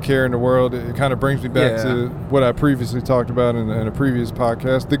not a care in the world. It kind of brings me back to what I previously talked about in a previous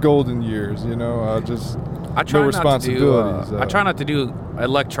podcast, the golden years, I try no responsibilities. I try not to do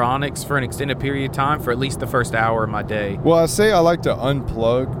electronics for an extended period of time for at least the first hour of my day. Well, I say I like to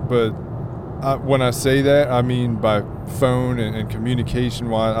unplug, but when I say that, I mean by phone and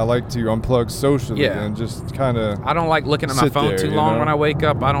communication-wise, I like to unplug socially and just kind of I don't like looking at my phone too long when I wake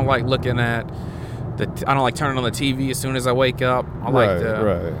up. I don't like looking at I don't like turning on the TV as soon as I wake up.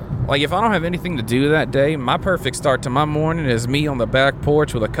 Like if I don't have anything to do that day, my perfect start to my morning is me on the back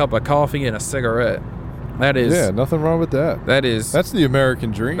porch with a cup of coffee and a cigarette. That is nothing wrong with that. That's the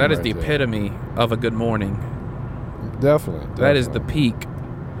American dream. That is the epitome of a good morning. Definitely. That is the peak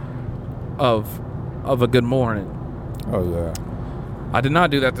of a good morning. Oh yeah. I did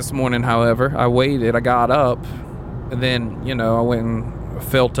not do that this morning, however. I waited, I got up, and then, I went and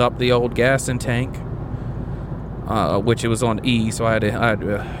filled up the old gas in tank, which it was on E, so I had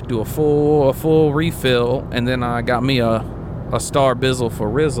to do a full refill, and then I got me a Star Bizzle for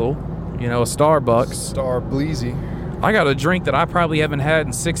Rizzle, a Starbucks. Star Bleezy. I got a drink that I probably haven't had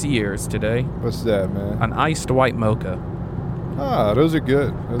in 6 years today. What's that, man? An iced white mocha. Ah, those are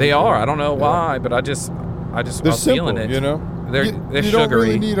good. They are. I don't know why, but I just They're was simple, feeling it. They're you sugary. don't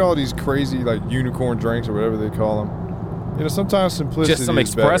really need all these crazy unicorn drinks or whatever they call them. Sometimes simplicity just some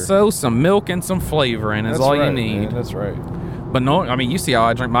is espresso, better. some milk, and some flavoring is all you need. Man, that's right. But you see how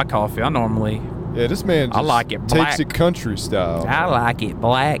I drink my coffee. I normally. Yeah, this man just I like it black. takes it country style. I like it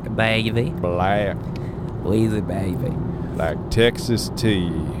black, baby. Black. Easy, baby. Like Texas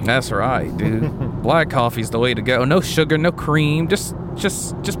tea. That's right, dude. Black coffee's the way to go. No sugar, no cream. Just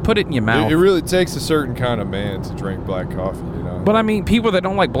put it in your mouth. It really takes a certain kind of man to drink black coffee, But people that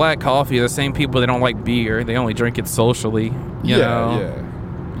don't like black coffee are the same people that don't like beer. They only drink it socially. You know?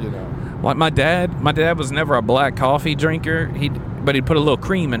 Like my dad was never a black coffee drinker. But he'd put a little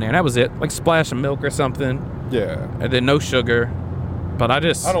cream in there, and that was it. Like splash of milk or something. Yeah. And then no sugar. But I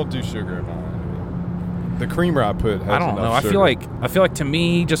don't do sugar in mine. The creamer I put has I don't know. sugar. I feel like to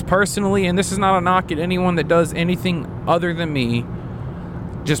me, just personally, and this is not a knock at anyone that does anything other than me,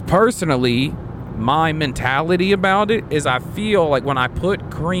 just personally, my mentality about it is I feel like when I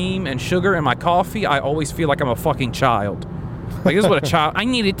put cream and sugar in my coffee, I always feel like I'm a fucking child. Like, this is what a child... I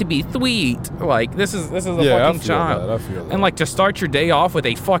need it to be sweet. Like, this is a fucking child. I feel that. And, to start your day off with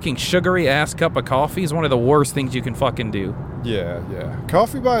a fucking sugary-ass cup of coffee is one of the worst things you can fucking do. Yeah.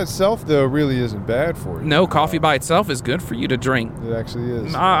 Coffee by itself, though, really isn't bad for you. No, coffee by itself is good for you to drink. It actually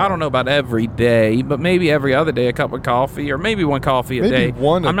is. I don't know about every day, but maybe every other day a cup of coffee, or maybe one coffee a day.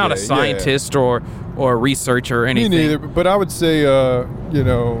 I'm not a scientist or a researcher or anything. Me neither, but I would say,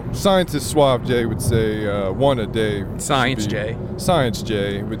 Scientist Suave Jay would say one a day. Science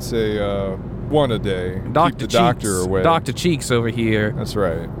Jay would say one a day. Dr. Keep the Cheeks, doctor away. Dr. Cheeks over here. That's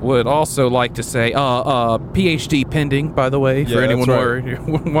right. Would also like to say, PhD pending, by the way, for anyone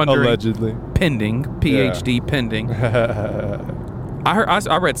wondering. Allegedly. Pending. PhD pending.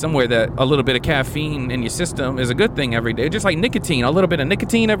 I read somewhere that a little bit of caffeine in your system is a good thing every day. Just like nicotine. A little bit of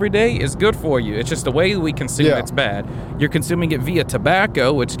nicotine every day is good for you. It's just the way we consume it's bad. You're consuming it via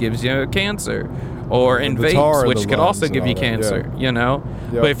tobacco, which gives you cancer. Or in vapes, which could also give you cancer,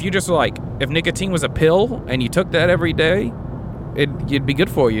 Yep. But if you just if nicotine was a pill and you took that every day, it'd be good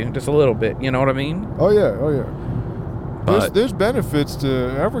for you just a little bit. You know what I mean? Oh, yeah. But there's benefits to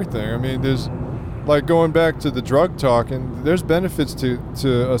everything. I mean, there's... going back to the drug talking, there's benefits to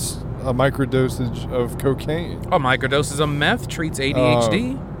a microdosage of cocaine. A microdosage of meth treats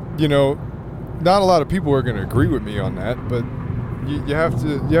ADHD. Not a lot of people are going to agree with me on that, but you have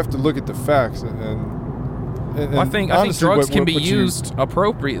to look at the facts, and I think drugs can be used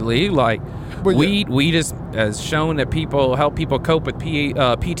appropriately. Like weed has shown that help people cope with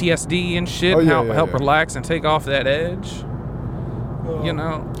PTSD and shit. Help relax and take off that edge.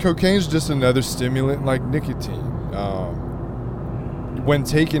 Cocaine's just another stimulant like nicotine. When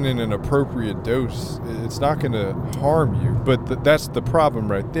taken in an appropriate dose, it's not going to harm you. But that's the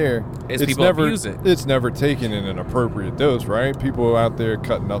problem right there. People abuse it. It's never taken in an appropriate dose, right? People out there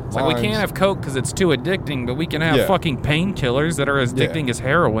cutting up lines. Like we can't have coke because it's too addicting, but we can have fucking painkillers that are as addicting as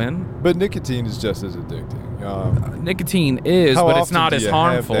heroin. But nicotine is just as addicting. Nicotine is, but it's not as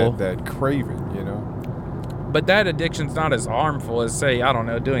harmful. That craving, you know? But that addiction's not as harmful as, say, I don't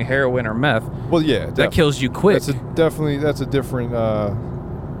know, doing heroin or meth. Well, yeah. That kills you quick. That's a different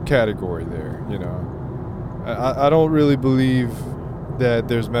category there, you know. I don't really believe that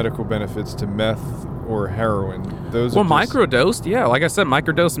there's medical benefits to meth or heroin. Those are microdosed, yeah. Like I said,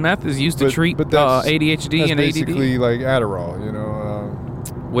 microdosed meth is used to treat ADHD and ADD. Basically like Adderall, you know.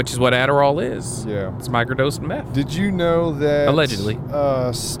 Which is what Adderall is. Yeah. It's microdosed meth. Did you know that allegedly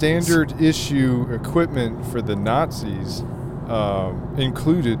standard issue equipment for the Nazis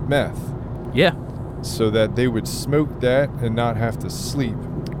included meth? Yeah. So that they would smoke that and not have to sleep.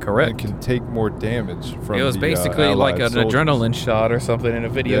 Correct. And can take more damage from it was basically like an adrenaline shot or something in a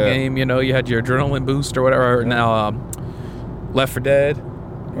video game. You know, you had your adrenaline boost or whatever. Now, Left 4 Dead,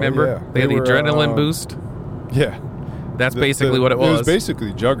 remember? They had the adrenaline boost. Yeah. That's basically what it was. It was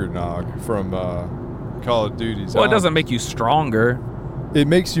basically Juggernog from Call of Duty. Well, it doesn't make you stronger. It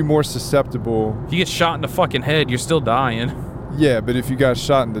makes you more susceptible. If you get shot in the fucking head, you're still dying. Yeah, but if you got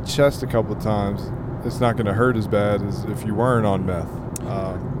shot in the chest a couple of times, it's not going to hurt as bad as if you weren't on meth.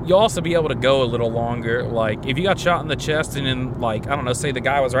 You'll also be able to go a little longer. Like, if you got shot in the chest and then, like, I don't know, say the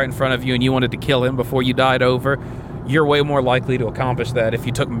guy was right in front of you and you wanted to kill him before you died over, you're way more likely to accomplish that if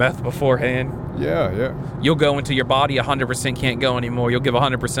you took meth beforehand. Yeah. You'll go into your body 100% can't go anymore. You'll give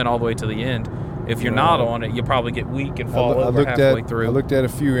 100% all the way to the end. If you're not on it, you'll probably get weak and fall over halfway through. I looked at a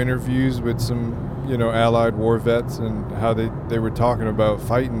few interviews with some, Allied war vets and how they were talking about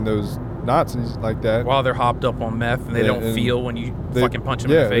fighting those Nazis like that. While they're hopped up on meth and they don't feel when you fucking punch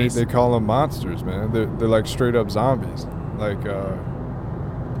them in the face. They call them monsters, man. They're like straight up zombies. Like,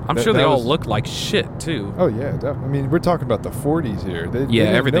 I'm sure they all look like shit, too. Oh, yeah. I mean, we're talking about the 40s here.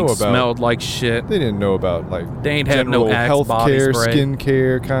 Everything smelled like shit. They didn't know about, they ain't had no health care, spray. skin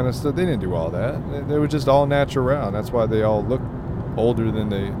care kind of stuff. They didn't do all that. They were just all natural. And that's why they all look older than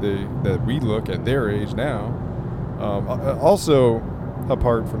that we look at their age now. Also,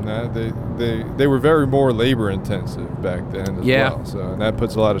 apart from that, they were very more labor intensive back then as well. So and that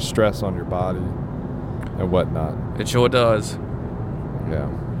puts a lot of stress on your body and whatnot. It sure does. Yeah.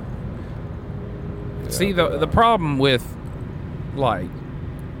 See, the problem with, you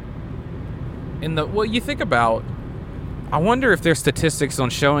think about, I wonder if there's statistics on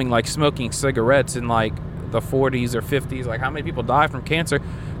showing, smoking cigarettes in, the 40s or 50s, how many people die from cancer,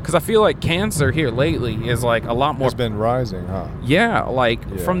 because I feel like cancer here lately is, a lot more... It's been rising, huh? Yeah,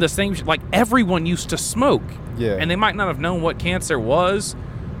 from the same... everyone used to smoke. Yeah. And they might not have known what cancer was,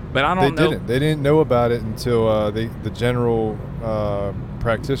 but I don't know... They didn't know about it until the general...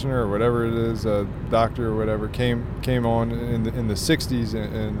 practitioner or whatever it is, doctor or whatever, came on in the 60s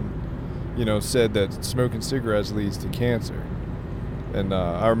and said that smoking cigarettes leads to cancer. And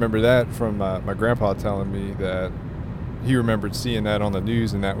I remember that from my grandpa telling me that he remembered seeing that on the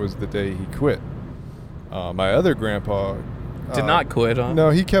news, and that was the day he quit. My other grandpa did not quit, huh? No,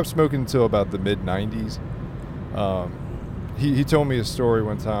 he kept smoking until about the mid-90s. He told me a story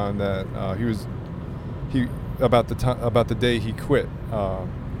one time that about the day he quit,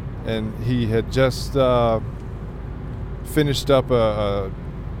 and he had just finished up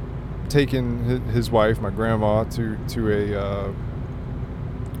taking his wife, my grandma, to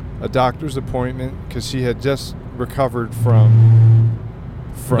a doctor's appointment because she had just recovered from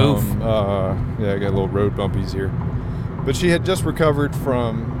I got a little road bumpies here, but she had just recovered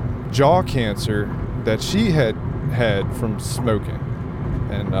from jaw cancer that she had from smoking,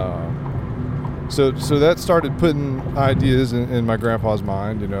 and So that started putting ideas in my grandpa's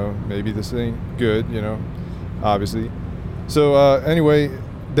mind, maybe this ain't good, obviously. So anyway,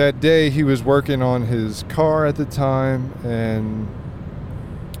 that day he was working on his car at the time, and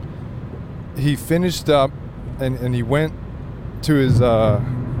he finished up and he went to his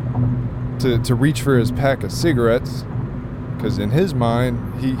to reach for his pack of cigarettes, because in his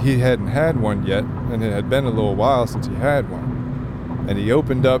mind he hadn't had one yet, and it had been a little while since he had one. And he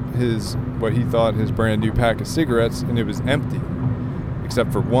opened up what he thought his brand new pack of cigarettes, and it was empty,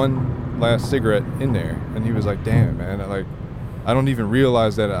 except for one last cigarette in there. And he was like, "Damn, man! I don't even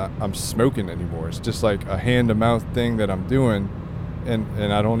realize that I'm smoking anymore. It's just like a hand-to-mouth thing that I'm doing,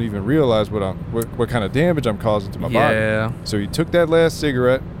 and I don't even realize what kind of damage I'm causing to my body. So he took that last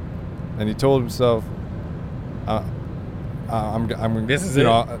cigarette, and he told himself, this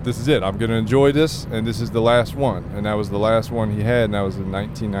is it. I'm gonna enjoy this, and this is the last one. And that was the last one he had, and that was in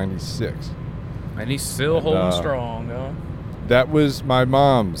 1996. And he's still holding strong, huh? That was my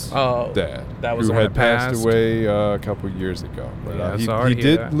mom's dad, that was who had passed away a couple years ago. But he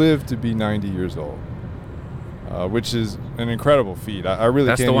did live to be 90 years old, which is an incredible feat. I really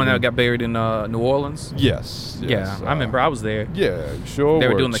That's can't the one that got buried in New Orleans? Yes. Yeah, I remember. I was there. Yeah, sure. They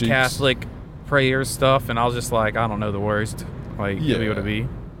were doing the Catholic prayer stuff, and I was just like, I don't know the words. Like, give me what it be.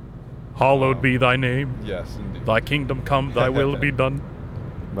 Hallowed be thy name. Yes, indeed. Thy kingdom come, thy will be done.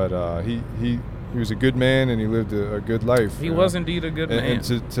 But he was a good man, and he lived a good life. He was indeed a good man. And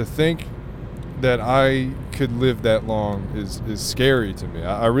to think that I could live that long is scary to me.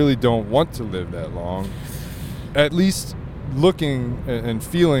 I really don't want to live that long. At least looking and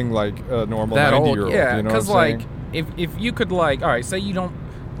feeling like a normal 90-year-old. Yeah, you know because, like, if you could, like, all right, say you don't,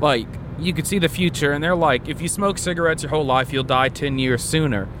 like, you could see the future, and they're like, if you smoke cigarettes your whole life, you'll die 10 years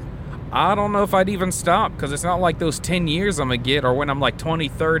sooner. I don't know if I'd even stop, because it's not like those 10 years I'm going to get, or when I'm like 20,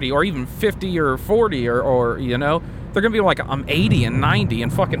 30, or even 50 or 40, or you know, they're going to be like, I'm 80 and 90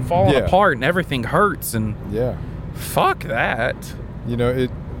 and fucking falling apart, and everything hurts, and fuck that. You know,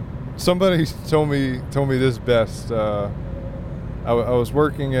 somebody told me this best. I was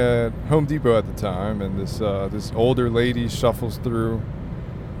working at Home Depot at the time, and this older lady shuffles through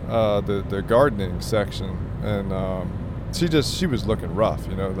the gardening section, and she was looking rough,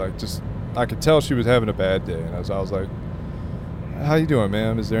 you know, like, just, I could tell she was having a bad day. And I was like, how you doing,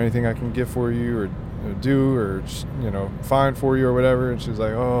 ma'am? Is there anything I can get for you or do, or, you know, find for you or whatever? And she's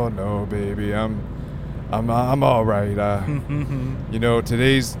like, oh no, baby, I'm all right. You know,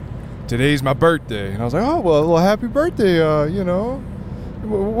 today's my birthday. And I was like, oh, well, happy birthday. You know,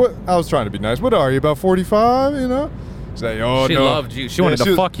 what? I was trying to be nice. What are you, about 45? You know? She's like, oh, she no. loved you. She wanted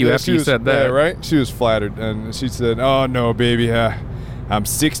to fuck you after you said that. Yeah, right? She was flattered. And she said, oh, no, baby, I'm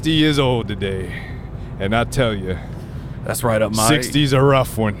 60 years old today. And I tell you, that's right up my 60's a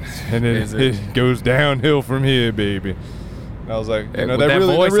rough one. And it goes downhill from here, baby. And I was like, you know, that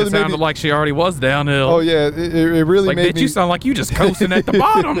voice, it sounded like she already was downhill. Oh, yeah, it really like, made bitch, you sound like you just coasting at the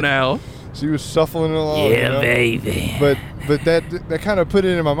bottom now. She was shuffling along. Yeah, you know? baby. But that kind of put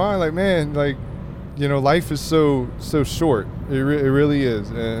it in my mind, like, man, like, you know, life is so short. It really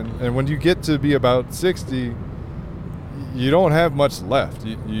is. And when you get to be about 60, you don't have much left.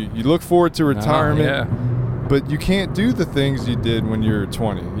 You look forward to retirement, but you can't do the things you did when you were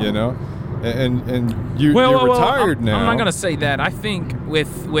 20, you know? And you're retired now. I'm not going to say that. I think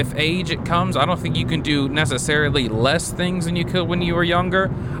with age it comes. I don't think you can do necessarily less things than you could when you were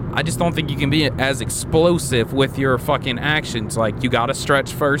younger. I just don't think you can be as explosive with your fucking actions. Like, you got to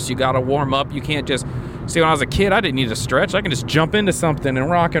stretch first. You got to warm up. You can't just... See, when I was a kid, I didn't need to stretch. I can just jump into something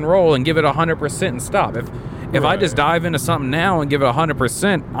and rock and roll and give it 100% and stop. If I just dive into something now and give it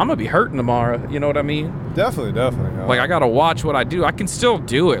 100%, I'm going to be hurting tomorrow. You know what I mean? Definitely. Like, I got to watch what I do. I can still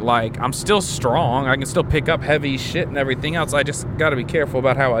do it. Like, I'm still strong. I can still pick up heavy shit and everything else. I just got to be careful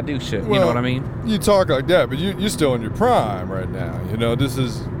about how I do shit. You know what I mean? You talk like that, but you're still in your prime right now. You know, this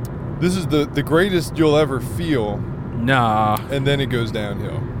is the greatest you'll ever feel. Nah. And then it goes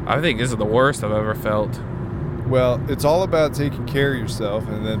downhill. I think this is the worst I've ever felt. Well, it's all about taking care of yourself,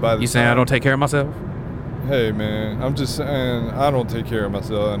 and then by the time... You saying I don't take care of myself? Hey, man, I'm just saying I don't take care of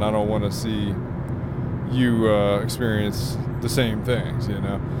myself, and I don't want to see you experience the same things, you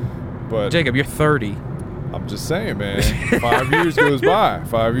know? But Jacob, you're 30. I'm just saying, man. 5 years goes by.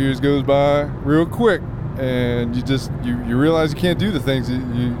 5 years goes by real quick, and you realize you can't do the things that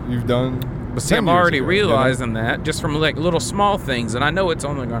you've done. But see, I'm already realizing that just from like little small things, and I know it's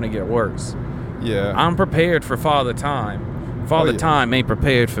only going to get worse. Yeah. I'm prepared for Father Time. Father Time ain't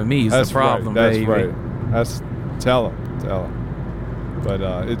prepared for me. Is the problem, baby. That's right. Tell him. But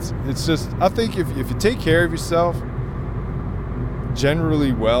it's just, I think if you take care of yourself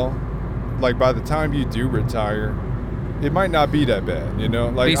generally well, like by the time you do retire, it might not be that bad, you know?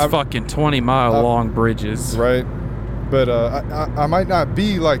 Like these fucking 20-mile long bridges. Right. But I might not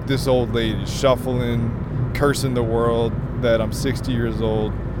be like this old lady shuffling, cursing the world that I'm 60 years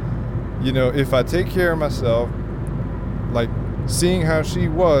old. You know, if I take care of myself, like seeing how she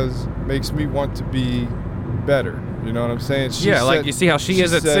was makes me want to be better. You know what I'm saying? Like you see how she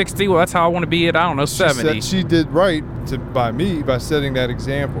is at 60? Well, that's how I want to be at, I don't know, 70. She did right by setting that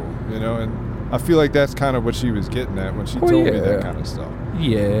example, you know, and I feel like that's kind of what she was getting at when she told me that kind of stuff.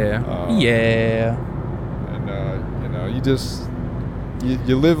 Yeah. And, you know, you just...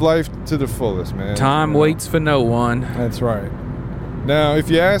 You live life to the fullest, man. Time waits for no one. That's right. Now, if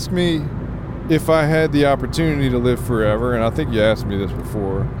you ask me if I had the opportunity to live forever, and I think you asked me this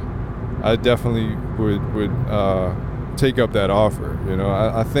before, I definitely would take up that offer. You know,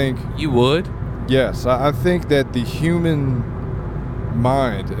 I think... You would? Yes. I think that the human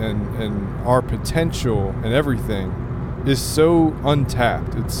mind and our potential and everything is so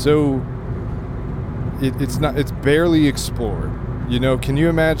untapped. It's so... It's barely explored. You know, can you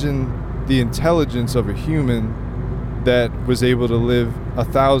imagine the intelligence of a human that was able to live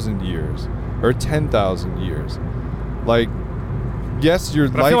 1,000 years or 10,000 years? Like, yes, your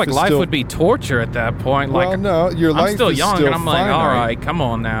life. I feel like is life still, would be torture at that point. Well, like, no, your life I'm still is young, still and I'm finite. like, all right, come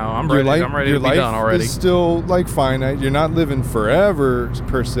on now, I'm ready to be done already. Your life is still like finite. You're not living forever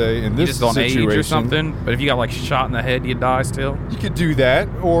per se in this You just don't situation. age or something. But if you got like shot in the head, you die still. You could do that,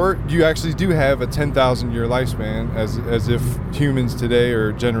 or you actually do have a 10,000-year lifespan, as if humans today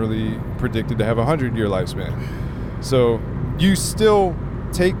are generally predicted to have a 100-year lifespan. So you still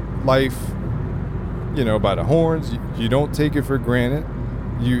take life, you know, by the horns. You don't take it for granted.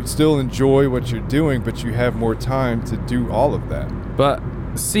 You still enjoy what you're doing, but you have more time to do all of that. But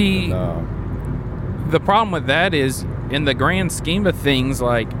see, the problem with that is, in the grand scheme of things,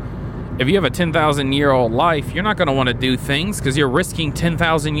 like, if you have a 10,000-year-old life, you're not going to want to do things because you're risking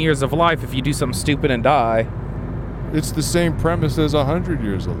 10,000 years of life if you do something stupid and die. It's the same premise as 100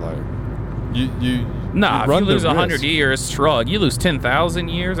 years of life. You if you lose 100 risk. years, shrug. You lose 10,000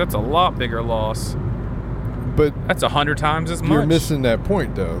 years, that's a lot bigger loss. But that's 100 times as much. You're missing that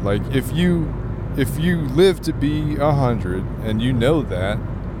point, though. Like, if you live to be 100 and you know that,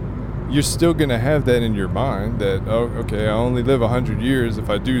 you're still going to have that in your mind that, oh, okay, I only live 100 years. If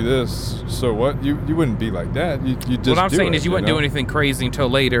I do this, so what? You wouldn't be like that. You just What I'm saying it, is you wouldn't do anything crazy until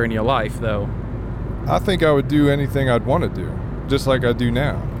later in your life, though. I think I would do anything I'd want to do, just like I do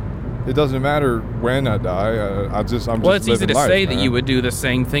now. It doesn't matter when I die. I'm just Well, it's easy to life, say man. that you would do the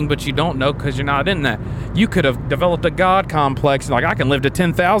same thing, but you don't know because you're not in that. You could have developed a god complex, like, I can live to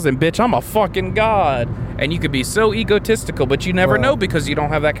 10,000, bitch. I'm a fucking god. And you could be so egotistical, but you never know because you don't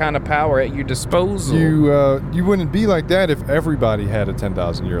have that kind of power at your disposal. You wouldn't be like that if everybody had a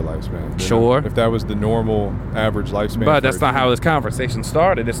 10,000-year lifespan. Sure. Know? If that was the normal average lifespan. But that's not how this conversation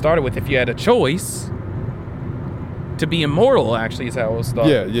started. It started with if you had a choice to be immortal, actually, is how it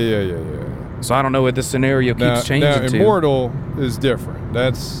started. Yeah. So I don't know what this scenario keeps changing now, to. Immortal is different.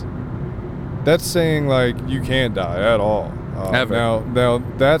 That's saying, like, you can't die at all. Ever. Now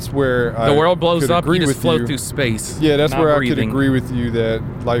that's where the world blows up, you just float you. through space. Yeah, that's where breathing. I could agree with you that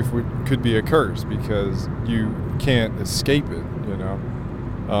life could be a curse because you can't escape it, you know.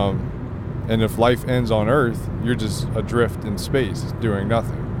 And if life ends on Earth, you're just adrift in space doing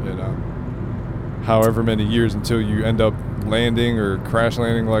nothing, you know. However many years until you end up landing or crash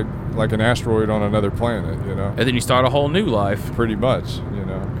landing like an asteroid on another planet, you know. And then you start a whole new life. Pretty much, you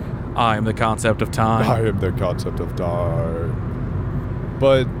know. I am the concept of time. I am the concept of time.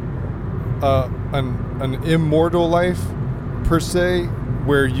 But an immortal life, per se,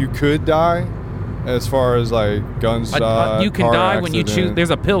 where you could die, as far as like gunshot, you can car die accident, when you choose. There's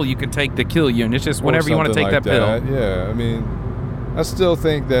a pill you can take to kill you, and it's just whenever you want to take that pill. Yeah, I mean, I still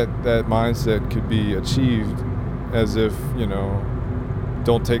think that mindset could be achieved as if, you know,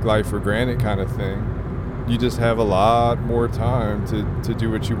 don't take life for granted kind of thing. You just have a lot more time to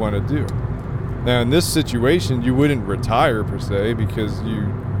do what you want to do. Now, in this situation, you wouldn't retire per se because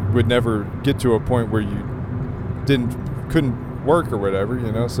you would never get to a point where you couldn't work or whatever,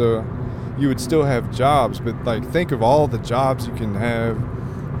 you know, so you would still have jobs, but like think of all the jobs you can have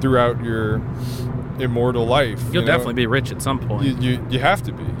throughout your immortal life. You'll definitely be rich at some point. You have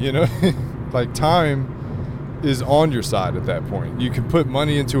to be, you know. Like, time is on your side at that point. You can put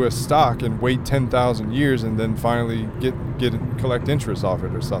money into a stock and wait 10,000 years and then finally collect interest off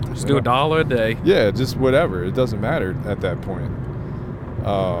it or something. Just do $1 a day. Yeah, just whatever. It doesn't matter at that point,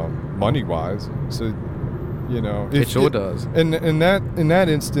 money wise. So, you know, it sure does. And in that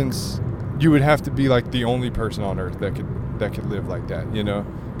instance, you would have to be like the only person on Earth that could live like that, you know.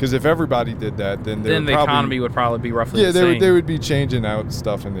 Because if everybody did that, then the economy would probably be roughly the same. They would be changing out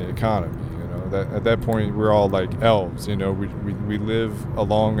stuff in the economy. At that point, we're all like elves, you know. We live a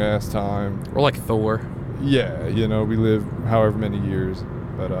long ass time. We're like Thor. Yeah, you know, we live however many years.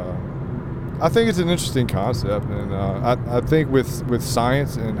 But I think it's an interesting concept, and I think with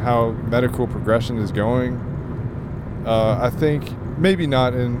science and how medical progression is going, I think maybe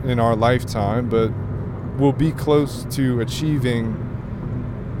not in our lifetime, but we'll be close to achieving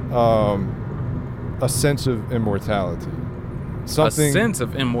a sense of immortality. A sense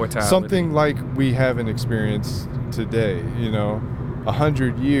of immortality. Something like we haven't experienced today, you know.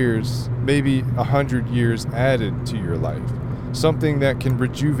 100 years, maybe 100 years added to your life. Something that can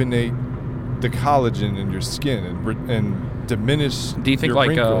rejuvenate the collagen in your skin and diminish. Do you think your like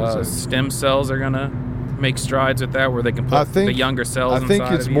wrinkles stem cells are gonna make strides with that, where they can put the younger cells? I think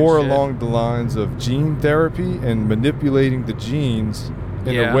inside it's of you more and shit? along the lines of gene therapy and manipulating the genes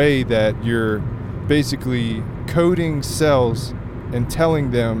in a way that you're basically coding cells and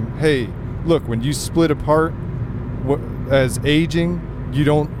telling them, hey, look, when you split apart as aging, you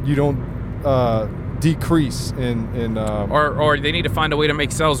don't decrease in or they need to find a way to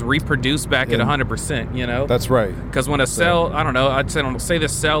make cells reproduce back at 100%, you know? That's right. Because when a cell, I don't know, I'd say the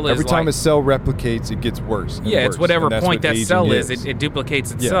cell is every time a cell replicates, it gets worse and worse, it's whatever and that's point what that cell aging is. It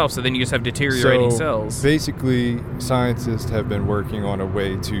duplicates itself, so then you just have deteriorating cells. Basically, scientists have been working on a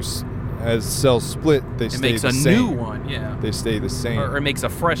way to, as cells split, they stay the same. It makes a new one, They stay the same. Or it makes a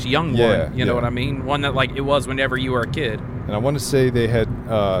fresh young one, you know what I mean? One that like it was whenever you were a kid. And I want to say they had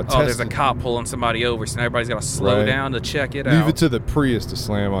tested. There's a cop pulling somebody over, so now everybody's got to slow down to check it out. Leave it to the Prius to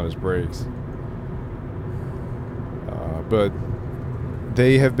slam on his brakes. But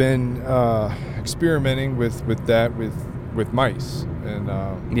they have been experimenting with that with mice, and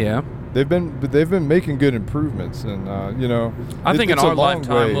they've been making good improvements, and I think in our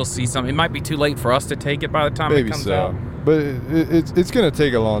lifetime we'll see something. It might be too late for us to take it by the time it comes out. But it's going to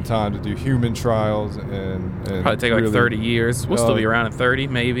take a long time to do human trials, and probably take like 30 years. We'll still be around in 30,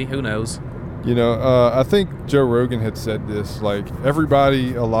 maybe. Who knows? I think Joe Rogan had said this, like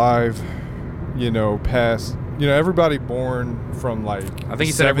everybody alive, past, everybody born from like I think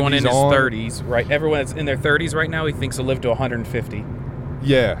he said everyone in his 30s, right? Everyone that's in their 30s right now, he thinks will live to 150.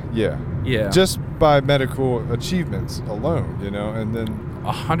 Yeah. Just by medical achievements alone, and then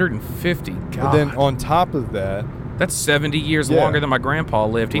 150. God. And then on top of that, that's 70 years longer than my grandpa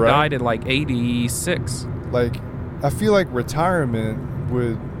lived. He died at like 86. Like, I feel like retirement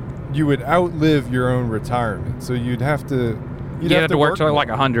you would outlive your own retirement. So you'd have to work till like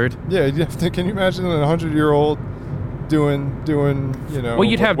 100. Yeah, you'd have to. Can you imagine a 100-year-old doing Well,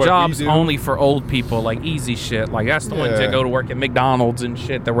 you'd have jobs only for old people, like easy shit. Like that's the ones that go to work at McDonald's and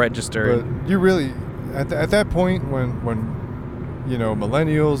shit, the register. But you really at that point when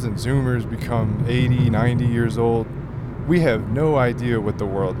millennials and Zoomers become 80, 90 years old, we have no idea what the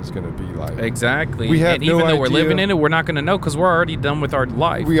world is going to be like. Exactly. We have and even though we're living in it, we're not going to know because we're already done with our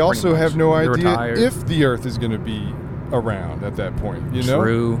life. We also have no idea if the Earth is going to be around at that point.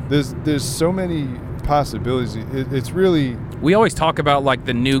 True. There's so many possibilities. It's really. We always talk about like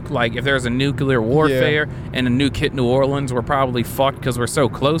the nuke. Like if there's a nuclear warfare and a nuke hit New Orleans, we're probably fucked because we're so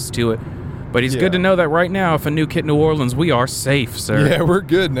close to it. But it's good to know that right now, if a nuke hit New Orleans, we are safe, sir. Yeah, we're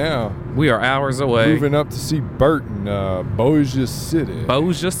good now. We are hours away. Moving up to see Bert in Bossier City.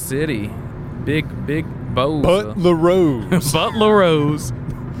 Bossier City. Big Bossier. Butler Rose. Butler Rose.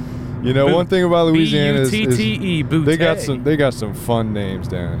 One thing about Louisiana is Butte. they got some fun names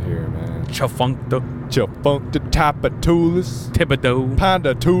down here, man. Chafuncta. Tapatoulas. Thibodeau.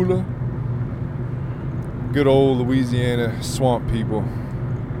 Pondatula. Good old Louisiana swamp people.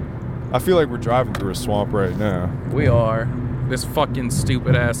 I feel like we're driving through a swamp right now. We are. This fucking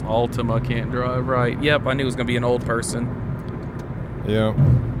stupid ass Altima can't drive right. Yep, I knew it was gonna be an old person. Yeah,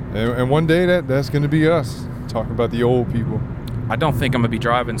 and one day that's gonna be us talking about the old people. I don't think I'm gonna be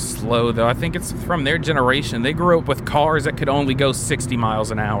driving slow though. I think it's from their generation. They grew up with cars that could only go 60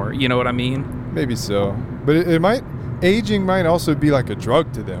 miles an hour. You know what I mean? Maybe so, but it might. Aging might also be like a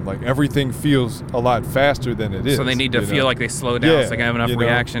drug to them. Like everything feels a lot faster than it is. So they need to feel like they slow down so they can have enough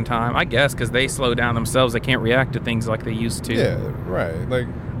reaction time. I guess because they slow down themselves, they can't react to things like they used to. Yeah, right. Like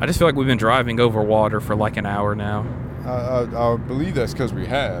I just feel like we've been driving over water for like an hour now. I believe that's because we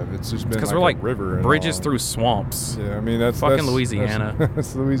have. It's just been because like we're like a river and bridges through swamps. Yeah, I mean that's fucking Louisiana.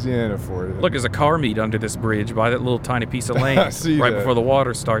 That's Louisiana for you. Look, there's a car meet under this bridge by that little tiny piece of land right before the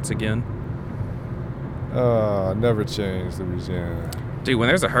water starts again. Never change Louisiana. Dude, when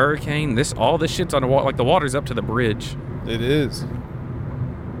there's a hurricane, all this shit's on the water. Like the water's up to the bridge. It is.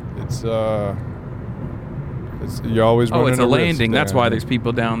 It's you always. Oh, it's a landing. That's why there's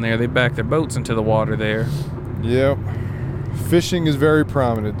people down there. They back their boats into the water there. Yep. Fishing is very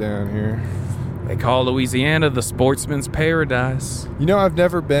prominent down here. They call Louisiana the sportsman's paradise. I've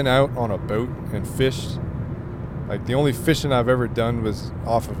never been out on a boat and fished. Like, the only fishing I've ever done was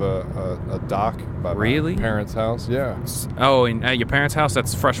off of a dock by my parents' house. Yeah. Oh, and at your parents' house,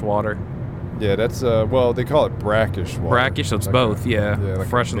 that's freshwater. Yeah, that's, they call it brackish water. Brackish, so it's like both, like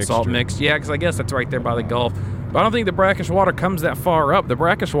fresh and salt mixed. Yeah, because I guess that's right there by the Gulf. But I don't think the brackish water comes that far up. The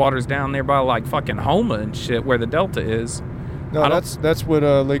brackish water's down there by, like, fucking Houma and shit, where the Delta is. No, that's what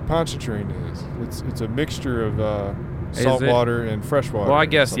Lake Pontchartrain is. It's a mixture of saltwater and freshwater. Well, I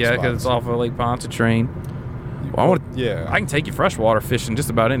guess, yeah, because it's off of Lake Pontchartrain. Well, I can take you freshwater fishing just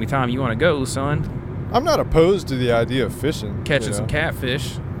about any time you want to go, son. I'm not opposed to the idea of fishing. Catching some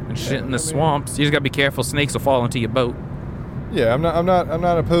catfish and shit in the swamps. You just got to be careful. Snakes will fall into your boat. Yeah, I'm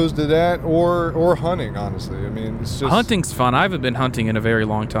not opposed to that or hunting, honestly. I mean, it's just... Hunting's fun. I haven't been hunting in a very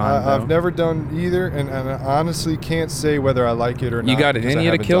long time, I've never done either, and I honestly can't say whether I like it or not. You got it in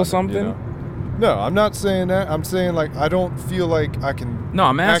you to kill something? You know? No, I'm not saying that. I'm saying, like, I don't feel like I can... No,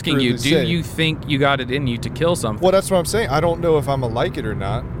 I'm asking you, do you think you got it in you to kill something? Well, that's what I'm saying. I don't know if I'm going to like it or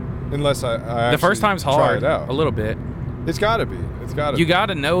not unless I actually the first time's hard, try it out. A little bit. It's got to be. You got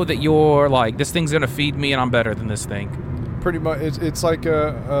to know that you're, like, this thing's going to feed me and I'm better than this thing. Pretty much, it's like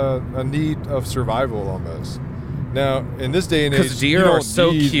a need of survival almost. Now, in this day and age, because deer are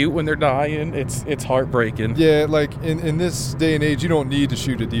so cute when they're dying, it's heartbreaking. Yeah, like in this day and age, you don't need to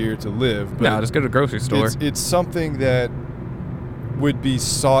shoot a deer to live. But no, just go to the grocery store. It's something that would be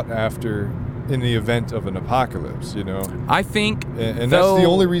sought after in the event of an apocalypse, you know. I think, and that's the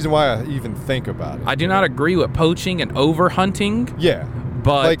only reason why I even think about it. I do not agree with poaching and over hunting. Yeah.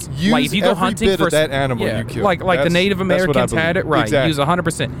 But like, use if you go hunting bit for of that animal you kill. Like the Native Americans had it right. Exactly. Use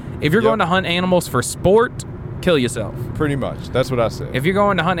 100%. If you're going to hunt animals for sport, kill yourself. Pretty much. That's what I say. If you're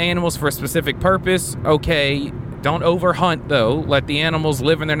going to hunt animals for a specific purpose, okay, don't over hunt though. Let the animals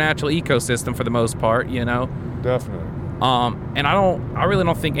live in their natural ecosystem for the most part, you know. Definitely. And I really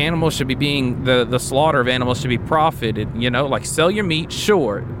don't think animals should be being the slaughter of animals should be profited, you know, like sell your meat,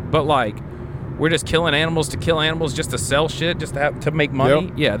 sure, but like we're just killing animals to kill animals just to sell shit, just to make money.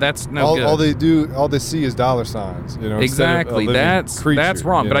 Yep. Yeah, that's no good. All they see is dollar signs, you know. Exactly. That's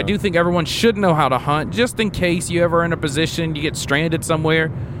wrong. But I do think everyone should know how to hunt, just in case you ever in a position you get stranded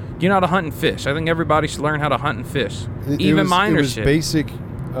somewhere. You know how to hunt and fish. I think everybody should learn how to hunt and fish, even minor shit. Basic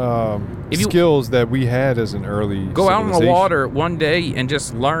skills that we had as an early go out in the water one day and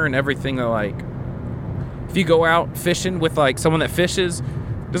just learn everything that, like, if you go out fishing with like someone that fishes,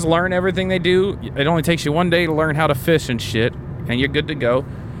 just learn everything they do. It only takes you one day to learn how to fish and shit, and you're good to go.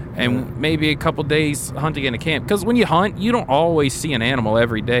 And maybe a couple days hunting in a camp. Because when you hunt, you don't always see an animal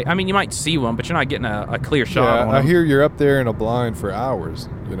every day. I mean, you might see one, but you're not getting a clear shot on them. I hear you're up there in a blind for hours,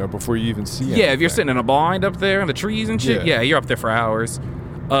 you know, before you even see anything. Yeah, if you're sitting in a blind up there in the trees and shit, yeah you're up there for hours.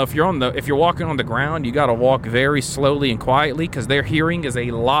 If you're walking on the ground, you got to walk very slowly and quietly because their hearing is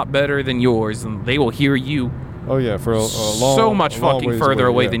a lot better than yours, and they will hear you. Oh yeah, for a long, so much fucking further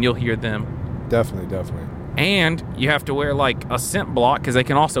away than you'll hear them. Definitely. And you have to wear like a scent block because they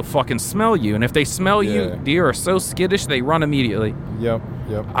can also fucking smell you. And if they smell you, deer are so skittish they run immediately. Yep.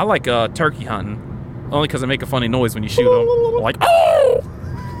 I like turkey hunting only because they make a funny noise when you shoot them. Like, oh!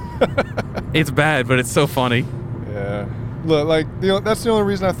 It's bad, but it's so funny. Yeah. Look, like that's the only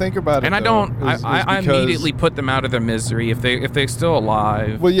reason I think about it. And I immediately put them out of their misery if they're still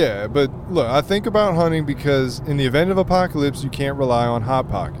alive. Well, yeah, but look, I think about hunting because in the event of apocalypse, you can't rely on hot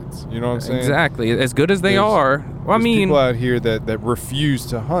pockets. You know what I'm saying? Exactly. As good as they are. Well, I mean, people out here that refuse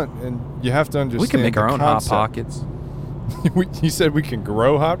to hunt, and you have to understand. We can make our own hot pockets. You said we can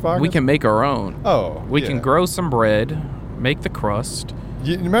grow hot pockets? We can make our own. Oh, we can grow some bread, make the crust.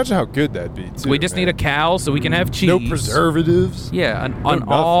 You imagine how good that'd be, too. We just need a cow so we can have cheese. No preservatives. Yeah,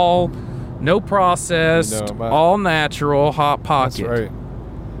 no processed, all natural hot pocket. That's right.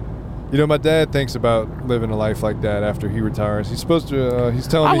 You know, my dad thinks about living a life like that after he retires. He's supposed to, he's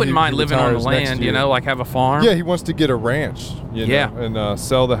telling me I wouldn't mind living on the land, you know, like have a farm. Yeah, he wants to get a ranch, you know, and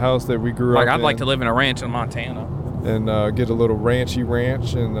sell the house that we grew up in. Like, I'd like to live in a ranch in Montana. And get a little ranch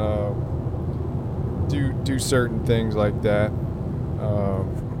and do certain things like that.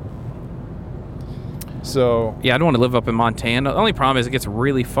 So yeah, I'd want to live up in Montana. The only problem is it gets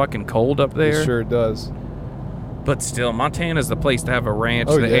really fucking cold up there. It sure does. But still, Montana's the place to have a ranch.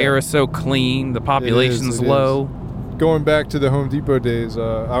 The air is so clean. The population's low. Going back to the Home Depot days,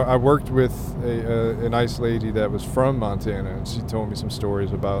 I worked with a nice lady that was from Montana, and she told me some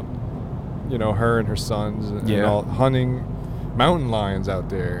stories about, you know, her and her sons and all hunting mountain lions out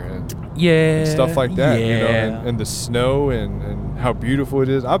there and stuff like that. You know, and the snow and how beautiful it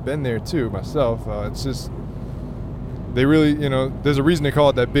is. I've been there too myself. It's just, they really, you know, there's a reason they call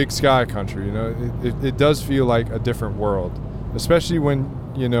it that big sky country. You know, it does feel like a different world, especially when,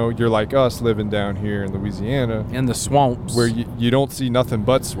 you know, you're like us living down here in Louisiana. In the swamps. Where you don't see nothing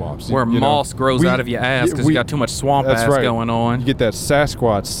but swamps. Where moss grows out of your ass because you got too much swamp ass going on. You get that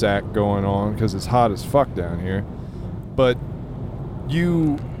Sasquatch sack going on because it's hot as fuck down here. But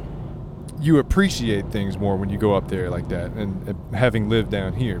you appreciate things more when you go up there like that and having lived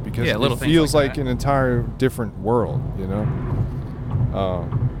down here because it feels like an entire different world, you know?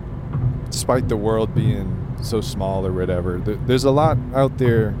 Despite the world being so small or whatever. There's a lot out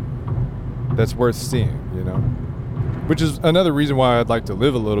there that's worth seeing, which is another reason why I'd like to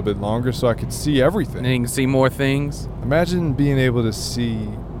live a little bit longer, so I could see everything. And you can see more things. Imagine being able to see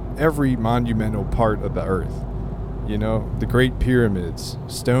every monumental part of the earth. The Great Pyramids,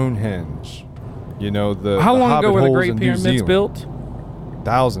 Stonehenge, How long ago were the Great Pyramids built?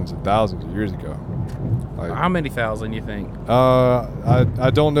 Thousands and thousands of years ago. How many thousand, you think?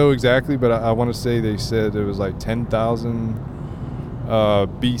 I don't know exactly, but I want to say they said it was like 10,000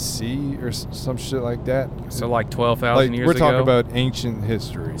 BC or some shit like that. So like 12,000 years ago? We're talking about ancient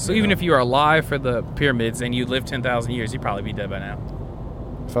history. So even if you were alive for the pyramids and you lived 10,000 years, you'd probably be dead by now.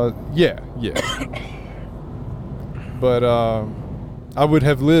 Yeah. But I would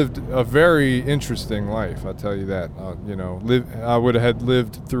have lived a very interesting life, I'll tell you that. I would have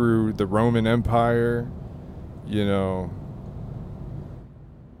lived through the Roman Empire,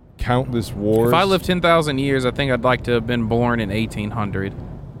 countless wars. If I lived 10,000 years, I think I'd like to have been born in 1800.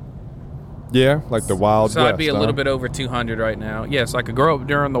 Yeah, like the Wild West. So I'd be a little bit over 200 right now. Yes, I could grow up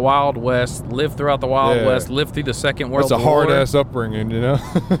during the Wild West, live throughout the Wild West, live through the Second World War. That's a hard-ass upbringing,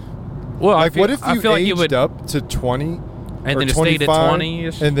 Well, what if you aged up to 20 and then just stayed at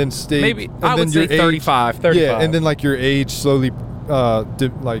 20-ish? And then stayed... Maybe, I would say 35. Yeah, and then your age slowly,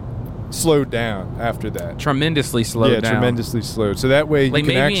 slowed down after that. Tremendously slowed down. Yeah, tremendously slowed. So that way you can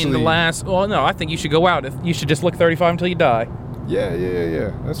maybe actually... in the last... Well, no, I think you should go out. You should just look 35 until you die.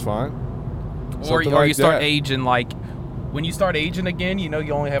 Yeah. That's fine. Or you start aging, when you start aging again, you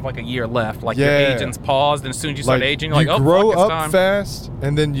only have a year left. Your aging's paused, and as soon as you start aging, you're you grow up fast,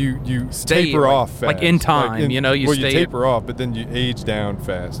 and then you taper off fast. Like in time, you taper off, but then you age down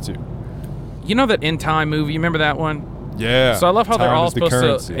fast too. You know that In Time movie? You remember that one? Yeah. So I love how they're all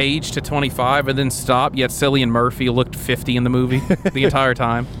supposed to age to 25 and then stop, yet Cillian Murphy looked 50 in the movie the entire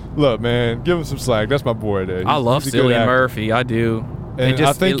time. Look, man, give him some slack. That's my boy there. I love Cillian Murphy. I do. And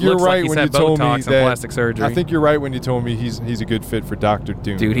I think you're right when you told me that plastic surgery. I think you're right when you told me he's a good fit for Dr.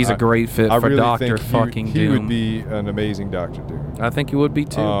 Doom. Dude, he's a great fit for really Dr. fucking Doom. He would be an amazing Dr. Doom. I think he would be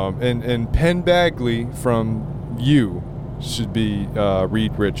too. And Penn Badgley from You should be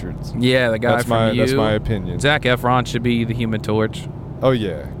Reed Richards. Yeah, the guy from You. That's my opinion. Zac Efron should be the Human Torch. Oh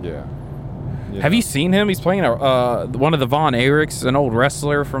yeah. Have you seen him? He's playing one of the Von Erichs, an old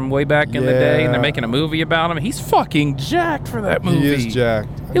wrestler from way back in the day, and they're making a movie about him. He's fucking jacked for that movie. He is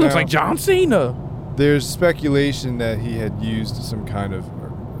jacked. He looks like John Cena. There's speculation that he had used some kind of,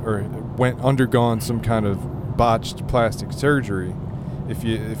 or undergone some kind of botched plastic surgery. If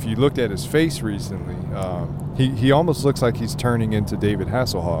you looked at his face recently, he almost looks like he's turning into David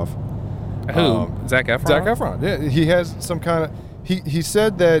Hasselhoff. Who? Zac Efron? Zac Efron. Yeah, he has some kind of... He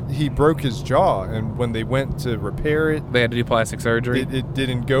said that he broke his jaw, and when they went to repair it... They had to do plastic surgery? It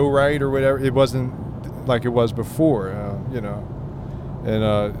didn't go right or whatever. It wasn't like it was before, And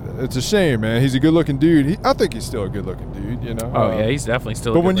it's a shame, man. He's a good-looking dude. I think he's still a good-looking dude, Oh, yeah, he's definitely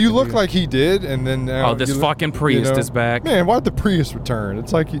still a But when you look dude. like he did, and then now... Oh, this fucking Prius is back. Man, why'd the Prius return?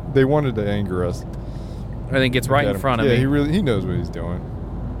 It's like they wanted to anger us. I think it's right in front of me. Yeah, he knows what he's doing.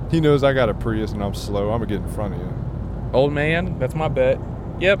 He knows I got a Prius and I'm slow. I'm going to get in front of you. Old man, that's my bet.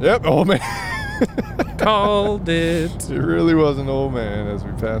 Yep, old man. Called it. It really was an old man as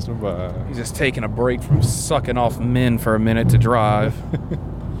we passed him by. He's just taking a break from sucking off men for a minute to drive.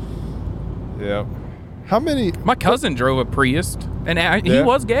 Yep. How many... My cousin drove a Prius, and he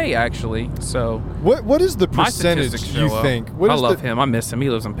was gay, actually. So what is the percentage you think? I love him. I miss him. He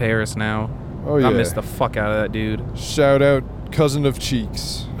lives in Paris now. Oh, yeah. I miss the fuck out of that dude. Shout out cousin of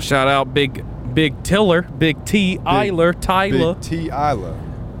Cheeks. Shout out Big Tiller, Big T, Tyler. Big T, Isla.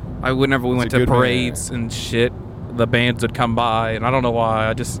 Whenever we went to parades and shit, the bands would come by, and I don't know why.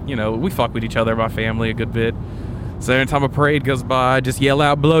 I just, we fuck with each other, my family, a good bit. So every time a parade goes by, I just yell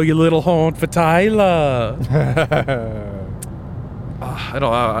out, blow your little horn for Tyler.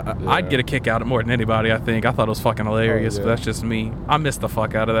 I'd get a kick out of it more than anybody, I think. I thought it was fucking hilarious, but that's just me. I miss the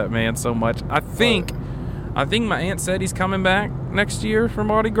fuck out of that man so much. I think my aunt said he's coming back next year for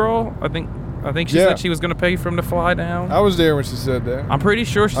Mardi Gras. I think she said she was going to pay for him to fly down. I was there when she said that. I'm pretty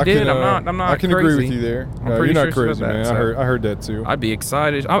sure she did. I'm not I can crazy. agree with you there. You're not crazy, man. I heard that too. I'd be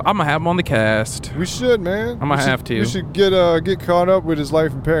excited. I'm going to have him on the cast. We should, man. I'm going to have to. We should get caught up with his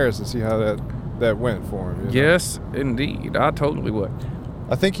life in Paris and see how that went for him. Yes, indeed. I totally would.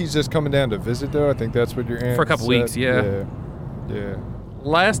 I think he's just coming down to visit, though. I think that's what your aunt for a couple weeks, yeah.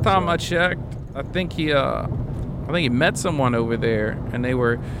 Last time I checked, I think he met someone over there, and they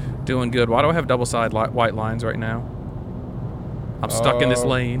were doing good. Why do I have double-side white lines right now? I'm stuck in this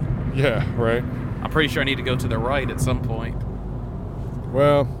lane. Yeah, right. I'm pretty sure I need to go to the right at some point.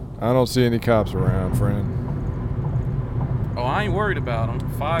 Well, I don't see any cops around, friend. Oh, I ain't worried about them.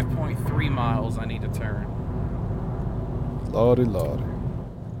 5.3 miles I need to turn. Lordy.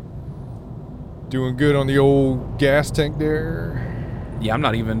 Doing good on the old gas tank there. Yeah, I'm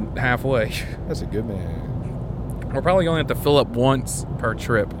not even halfway. That's a good man. We're probably going to have to fill up once per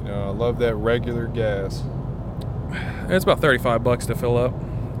trip. You know, I love that regular gas. It's about $35 to fill up.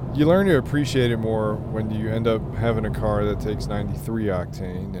 You learn to appreciate it more when you end up having a car that takes 93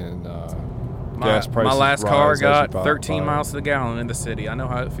 octane and gas prices My last car rise as got you buy 13 miles to the gallon in the city. I know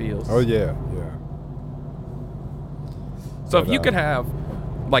how it feels. Oh, yeah. So if you could have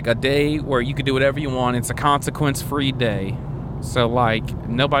like a day where you could do whatever you want, it's a consequence-free day. So like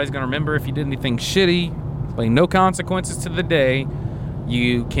nobody's going to remember if you did anything shitty. Like no consequences to the day.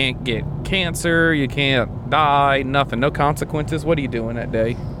 You can't get cancer, you can't die, nothing. No consequences. What are you doing that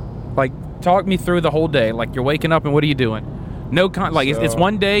day? Like talk me through the whole day. Like you're waking up and what are you doing? It's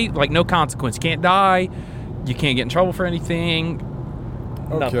one day, like no consequence. You can't die. You can't get in trouble for anything.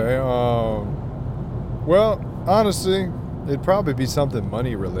 Okay. Well, honestly, it'd probably be something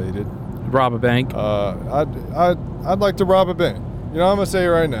money related. Rob a bank. I'd like to rob a bank. You know, I'm gonna say it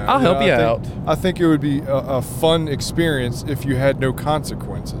right now. I'll help you out. I think it would be a fun experience if you had no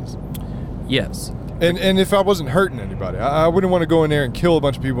consequences. Yes. And if I wasn't hurting anybody, I wouldn't want to go in there and kill a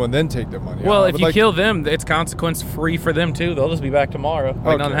bunch of people and then take their money. Well, if you kill them, it's consequence free for them too. They'll just be back tomorrow.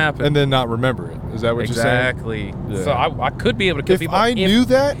 Like nothing happened. And then not remember it. Is that what you're saying? Exactly. Yeah. So I could be able to kill people. If I knew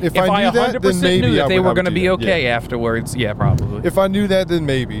that, then maybe knew that they were going to be okay afterwards. Yeah, probably. If I knew that, then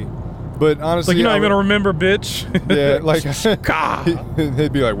maybe. But honestly, like you're not even gonna remember, bitch. Yeah, like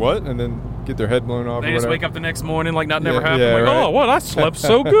they'd be like, "What?" and then get their head blown off. They just wake up the next morning like nothing ever happened. Yeah, like, right. oh, what? I slept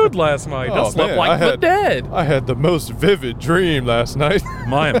so good last night. I slept like the dead. I had the most vivid dream last night.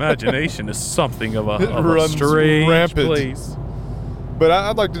 My imagination is something of a strange rampant place. But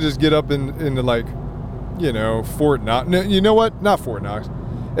I'd like to just get up into like, you know, Fort Knox. No, you know what? Not Fort Knox.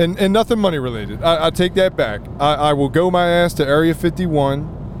 And nothing money related. I take that back. I will go my ass to Area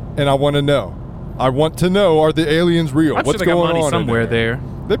 51. And I want to know. I want to know, are the aliens real? I'm What's sure they going got money on somewhere there?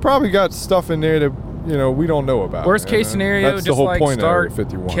 They probably got stuff in there that, you know, we don't know about. Worst case scenario, that's just the whole like point start of Area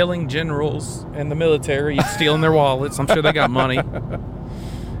 51. killing generals in the military, stealing their wallets. I'm sure they got money.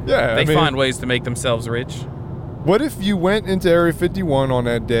 Yeah, They find ways to make themselves rich. What if you went into Area 51 on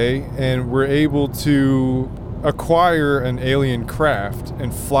that day and were able to acquire an alien craft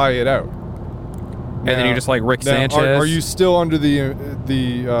and fly it out? And then you're just like Rick Sanchez. Are you still under the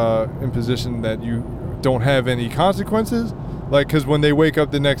imposition that you don't have any consequences? Like, because when they wake up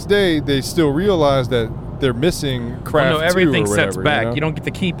the next day, they still realize that they're missing craft. No, everything or whatever, sets back. You know? You don't get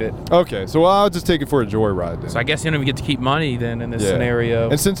to keep it. Okay, so I'll just take it for a joyride then. So I guess you don't even get to keep money then in this scenario.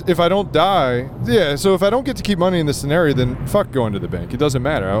 And since if I don't die, so if I don't get to keep money in this scenario, then fuck going to the bank. It doesn't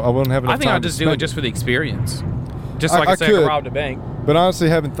matter. I won't have enough time. I think I'll just do it just for the experience. Just like I said, I could rob the bank. But honestly,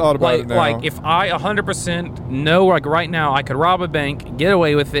 haven't thought about it now. Like, if I 100% know, like right now, I could rob a bank, get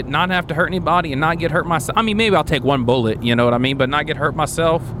away with it, not have to hurt anybody, and not get hurt myself. I mean, maybe I'll take one bullet, you know what I mean? But not get hurt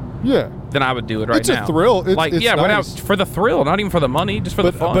myself. Yeah. Then I would do it right now. It's a thrill. It's nice. For the thrill, not even for the money, just for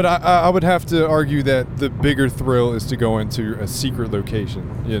the fun. But I would have to argue that the bigger thrill is to go into a secret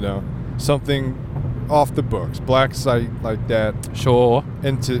location, you know? Something off the books, black site like that. Sure.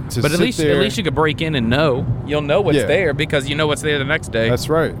 And to but at least you could break in and know. You'll know what's there because you know what's there the next day. That's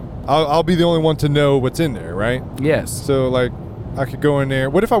right. I'll be the only one to know what's in there, right? Yes. So like I could go in there.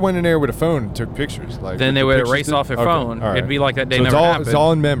 What if I went in there with a phone and took pictures? Like then they would erase off your phone. Right. It'd be like that day so never happened. It's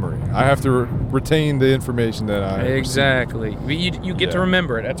all in memory. I have to retain the information that I exactly. You get to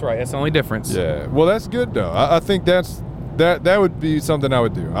remember it. That's right. That's the only difference. Yeah. Well, that's good though. I think that would be something I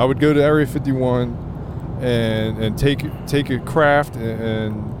would do. I would go to Area 51 and take a craft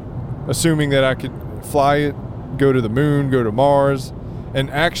and assuming that I could fly it, go to the moon, go to Mars, and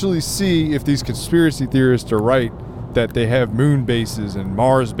actually see if these conspiracy theorists are right that they have moon bases and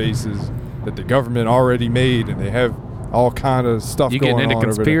Mars bases that the government already made, and they have all kind of stuff going on. You getting into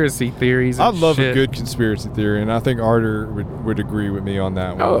conspiracy theories and I love shit. a good conspiracy theory, and I think Arter would agree with me on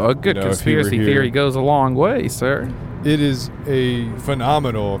that one. Oh, a good conspiracy theory goes a long way, sir. It is a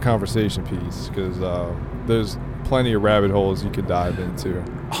phenomenal conversation piece because there's plenty of rabbit holes you could dive into.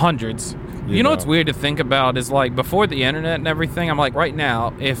 Hundreds. You know what's weird to think about is like before the internet and everything, I'm like right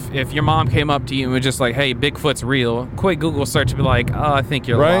now, if your mom came up to you and was just like, hey, Bigfoot's real, quick Google search would be like, oh, I think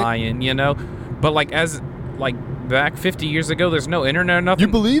you're lying, you know? But like back 50 years ago, there's no internet or nothing.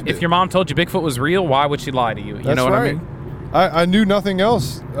 You believed it. If your mom told you Bigfoot was real, why would she lie to you? You know what I mean? I knew nothing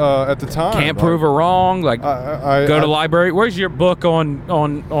else at the time. Can't prove her wrong. Like, go to the library. Where's your book on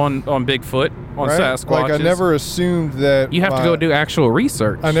Bigfoot, on Sasquatch? Like, I never assumed that... You have to go do actual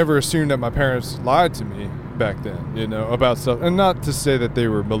research. I never assumed that my parents lied to me back then, you know, about stuff. And not to say that they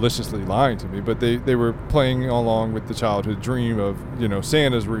were maliciously lying to me, but they were playing along with the childhood dream of, you know,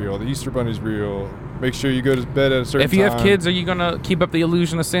 Santa's real, the Easter Bunny's real. Make sure you go to bed at a certain time. If you have kids, are you going to keep up the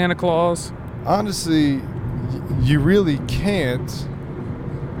illusion of Santa Claus? Honestly, you really can't.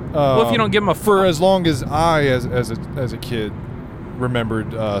 Well, if you don't give them a... For as long as I, as a kid,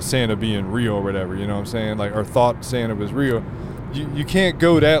 remembered Santa being real or whatever, you know what I'm saying? Like, or thought Santa was real. You can't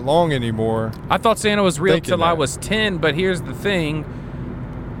go that long anymore. I thought Santa was real till I was 10, but here's the thing.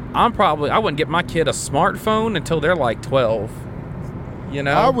 I wouldn't get my kid a smartphone until they're like 12. You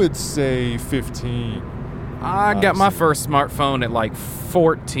know? I would say 15. I got my first smartphone at like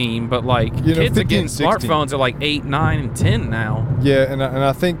 14, but like, you know, kids 15, are getting 16. Smartphones at like 8, 9, and 10 now. Yeah, and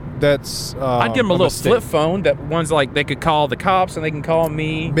I think that's I'd give them a little flip phone, that one's like they could call the cops and they can call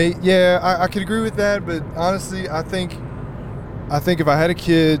me. Yeah, I could agree with that, but honestly, I think if I had a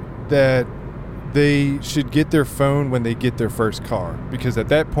kid, that they should get their phone when they get their first car, because at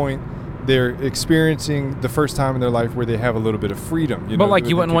that point they're experiencing the first time in their life where they have a little bit of freedom. You know, like,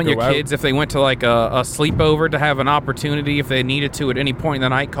 you wouldn't want your kids, if they went to like a sleepover, to have an opportunity, if they needed to at any point in the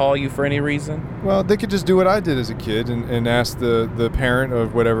night, call you for any reason? Well, they could just do what I did as a kid and ask the parent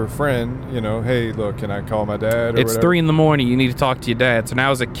of whatever friend, you know, hey, look, can I call my dad? Or it's whatever. 3 a.m, you need to talk to your dad. So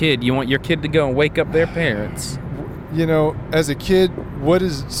now as a kid, you want your kid to go and wake up their parents. You know, as a kid, what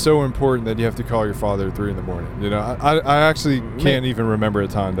is so important that you have to call your father at 3 a.m? You know, I actually can't even remember a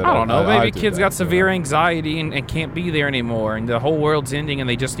time that I don't know. Maybe kids kids got severe anxiety and can't be there anymore, and the whole world's ending, and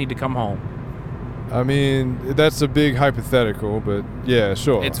they just need to come home. I mean, that's a big hypothetical, but yeah,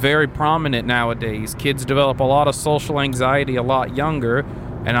 sure. It's very prominent nowadays. Kids develop a lot of social anxiety a lot younger,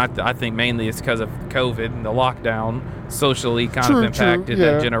 and I think mainly it's because of COVID and the lockdown socially kind of impacted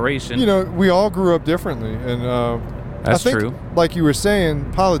that generation. You know, we all grew up differently, and that's I think, true. Like you were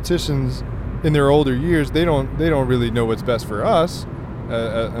saying, politicians in their older years, they don't really know what's best for us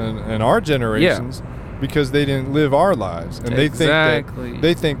and our generations, because they didn't live our lives, and they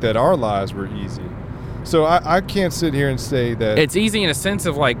think that our lives were easy. So I can't sit here and say that it's easy in a sense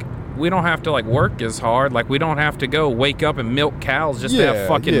of like, we don't have to like work as hard. Like, we don't have to go wake up and milk cows just to have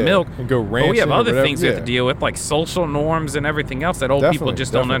fucking milk. And go ranching. But we have other things we have to deal with, like social norms and everything else that old people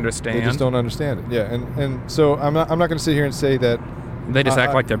just don't understand. They just don't understand it. Yeah, and so I'm not going to sit here and say that they just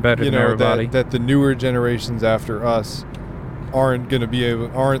act like they're better than everybody. That the newer generations after us aren't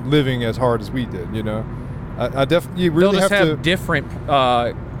living as hard as we did. You know, I definitely really have to different.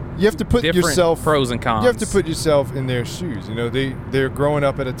 You have to put yourself pros and cons. You have to put yourself in their shoes. You know, they're growing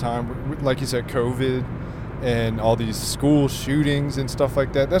up at a time, like you said, COVID and all these school shootings and stuff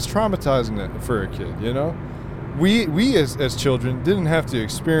like that. That's traumatizing for a kid. You know, we as children didn't have to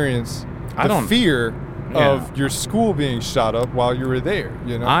experience the fear of your school being shot up while you were there.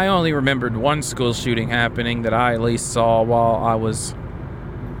 You know, I only remembered one school shooting happening that I at least saw while I was,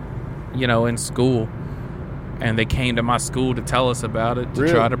 you know, in school. And they came to my school to tell us about it, to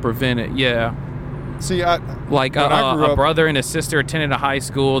try to prevent it. Yeah. See, a brother and a sister attended a high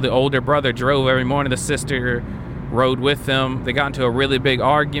school. The older brother drove every morning. The sister rode with them. They got into a really big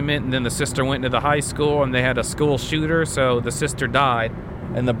argument, and then the sister went into the high school, and they had a school shooter, so the sister died.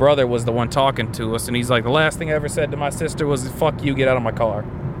 And the brother was the one talking to us, and he's like, the last thing I ever said to my sister was, fuck you, get out of my car.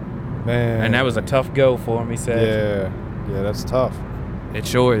 Man. And that was a tough go for him, he said. Yeah, that's tough. It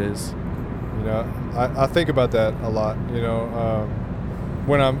sure is. You know, I think about that a lot. You know,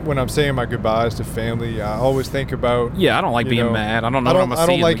 when I'm saying my goodbyes to family, I always think about. Yeah, I don't like being mad. I don't know. I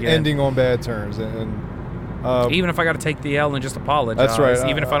don't like ending on bad terms, and even if I got to take the L and just apologize. That's right.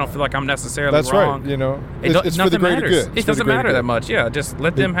 Even if I don't feel like I'm necessarily that's wrong. Right. You know, it's for the greater good. It doesn't matter that much. Yeah, just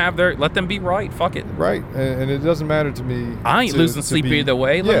let them be right. Fuck it. Right, and it doesn't matter to me. I ain't losing sleep either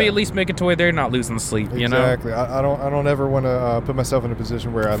way. Let me at least make it to where they're not losing sleep. You know. Exactly. I don't ever want to put myself in a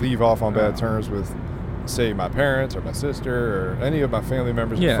position where I leave off on bad terms with, say, my parents or my sister or any of my family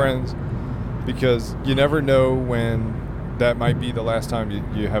members or friends, because you never know when that might be the last time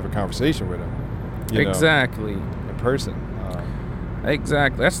you have a conversation with them. Exactly. In person.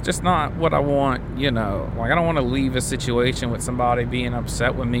 Exactly. That's just not what I want, you know. Like, I don't want to leave a situation with somebody being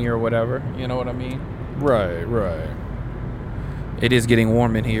upset with me or whatever. You know what I mean? Right. It is getting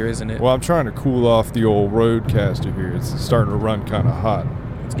warm in here, isn't it? Well, I'm trying to cool off the old Roadcaster here. It's starting to run kind of hot.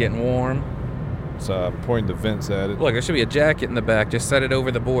 It's getting warm. So I'm pointing the vents at it. Look, there should be a jacket in the back. Just set it over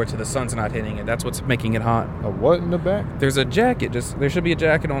the board so the sun's not hitting it. That's what's making it hot. A what in the back? There's a jacket. There should be a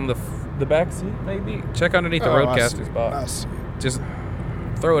jacket on the back seat, maybe. Check underneath the Roadcaster spot. I see. Just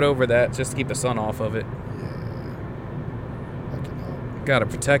throw it over that just to keep the sun off of it. Yeah. I can help. Gotta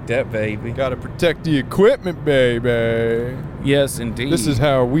protect that, baby. Gotta protect the equipment, baby. Yes, indeed. This is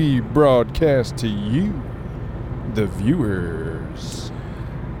how we broadcast to you. the viewers.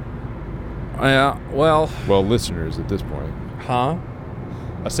 Well, listeners at this point. Huh?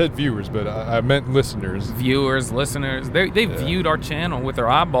 I said viewers, but I meant listeners. Viewers, listeners. They viewed our channel with their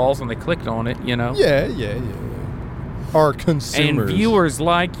eyeballs when they clicked on it, you know? Yeah. Our consumers. And viewers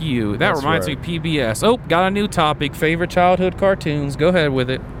like you. That reminds me, PBS. Oh, got a new topic. Favorite childhood cartoons. Go ahead with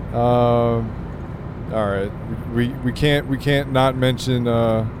it. All right. We can't not mention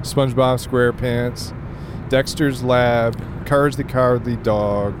SpongeBob SquarePants, Dexter's Lab, Courage the Cowardly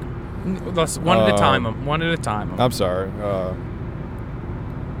Dog. Let's one at a time. I'm sorry.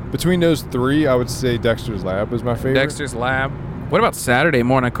 Between those three, I would say Dexter's Lab was my favorite. Dexter's Lab. What about Saturday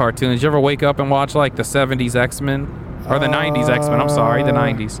morning cartoons? Did you ever wake up and watch like the 70s X-Men? Or the 90s X-Men, I'm sorry, the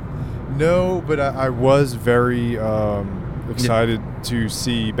 90s. No, but I was very excited to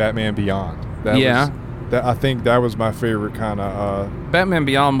see Batman Beyond. I think that was my favorite kind of... Batman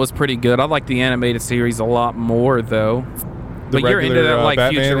Beyond was pretty good. I like the animated series a lot more, though. But you're into that like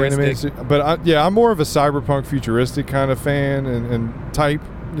Batman futuristic... But I'm more of a cyberpunk futuristic kind of fan and type.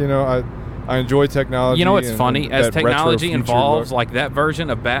 You know, I enjoy technology. You know what's funny? As technology evolves, look. like that version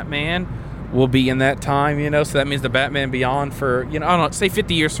of Batman will be in that time, you know? So that means the Batman Beyond for, you know, I don't know, say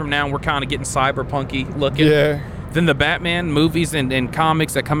 50 years from now, we're kind of getting cyberpunky looking. Yeah. Then the Batman movies and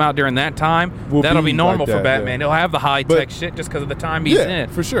comics that come out during that time, that'll be normal for Batman. He'll have the high-tech shit just because of the time he's in. Yeah,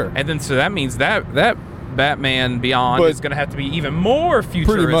 for sure. And then so that means that Batman Beyond is going to have to be even more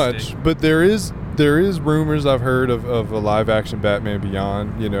futuristic. Pretty much. But there is rumors I've heard of a live-action Batman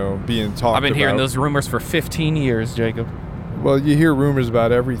Beyond, you know, being talked about. I've been hearing those rumors for 15 years, Jacob. Well, you hear rumors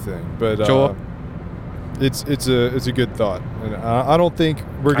about everything, but it's a good thought, and I don't think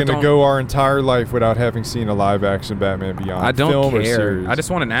we're going to go our entire life without having seen a live-action Batman Beyond. I don't film care. Or series. I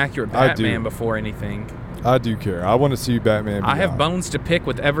just want an accurate Batman before anything. I do care. I want to see Batman Beyond. I have bones to pick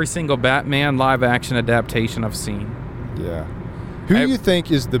with every single Batman live-action adaptation I've seen. Yeah. Who do you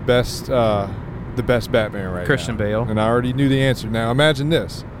think is the best Batman right now? Christian Bale. And I already knew the answer. Now imagine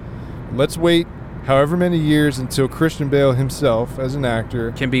this. Let's wait however many years until Christian Bale himself, as an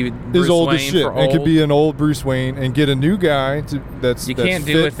actor, can be Bruce is old Wayne as shit for and old. Could be an old Bruce Wayne and get a new guy that's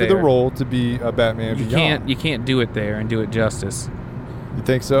fit for the role to be a Batman Beyond. You can't do it there and do it justice. You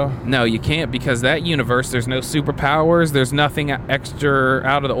think so? No, you can't, because that universe, there's no superpowers. There's nothing extra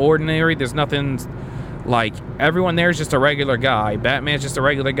out of the ordinary. There's nothing like, everyone there is just a regular guy. Batman's just a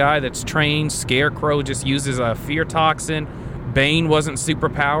regular guy that's trained. Scarecrow just uses a fear toxin. Bane wasn't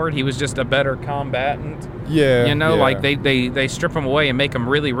superpowered. He was just a better combatant. Yeah. You know, like they strip him away and make him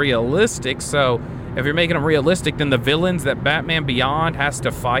really realistic. So if you're making him realistic, then the villains that Batman Beyond has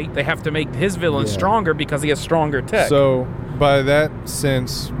to fight, they have to make his villain stronger because he has stronger tech. So by that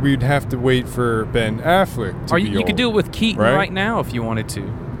sense, we'd have to wait for Ben Affleck to be you could do it with Keaton right now if you wanted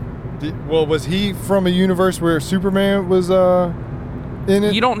to. Well, was he from a universe where Superman was in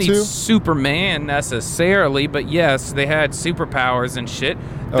it? You don't need Superman necessarily, but yes, they had superpowers and shit.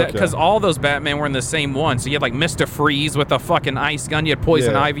 Because all those Batman were in the same one. So you had like Mr. Freeze with a fucking ice gun. You had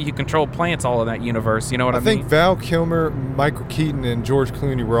Poison Ivy who controlled plants all in that universe. You know what I mean? I think Val Kilmer, Michael Keaton, and George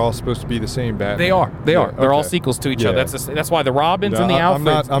Clooney were all supposed to be the same Batman. They are. They're all sequels to each other. That's why the Robins and the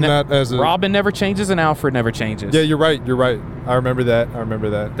Alfreds. I'm not as a... Robin never changes and Alfred never changes. Yeah, you're right. I remember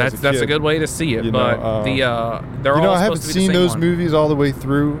that. That's a good way to see it. They're all I haven't seen those movies all the way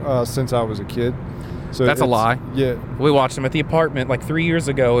through since I was a kid. So that's a lie. Yeah. We watched them at the apartment like 3 years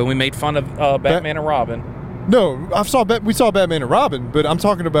ago, and we made fun of Batman and Robin. No, we saw Batman and Robin, but I'm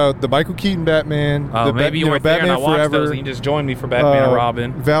talking about the Michael Keaton Batman. Maybe you weren't there and I watched those, and you just joined me for Batman and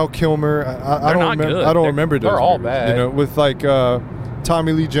Robin. Val Kilmer. I don't remember. Good. I don't remember those. They're all movies, bad. You know, with like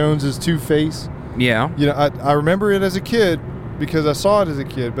Tommy Lee Jones's Two-Face. Yeah. You know, I remember it as a kid because I saw it as a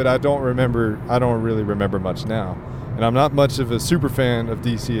kid, but I don't really remember much now. And I'm not much of a super fan of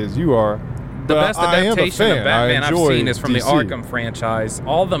DC as you are. The best adaptation of Batman I've seen is from the Arkham franchise.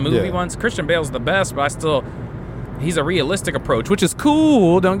 All the movie ones, Christian Bale's the best, but he's a realistic approach, which is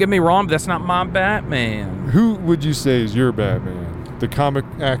cool, don't get me wrong, but that's not my Batman. Who would you say is your Batman? The comic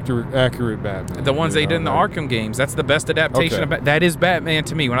accurate Batman? The ones they did in the Arkham games. That's the best adaptation of Batman. That is Batman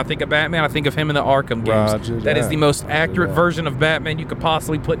to me. When I think of Batman, I think of him in the Arkham games. That is the most accurate version of Batman you could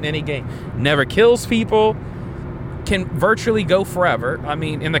possibly put in any game. Never kills people. Can virtually go forever. I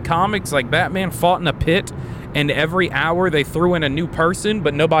mean, in the comics, like Batman fought in a pit, and every hour they threw in a new person,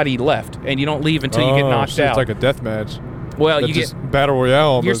 but nobody left, and you don't leave until you get knocked out. It's like a death match. Well, you get battle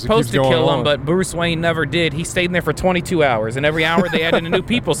royale. You're supposed to kill him, but Bruce Wayne never did. He stayed in there for 22 hours, and every hour they added a new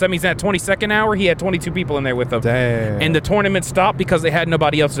people. So that means that 22nd hour, he had 22 people in there with him. Damn. And the tournament stopped because they had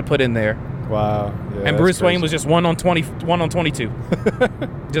nobody else to put in there. Wow. Yeah, and Bruce Wayne was just 1 on 20, 1 on 22.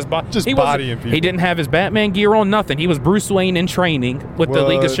 just bodying people. He didn't have his Batman gear on, nothing. He was Bruce Wayne in training with the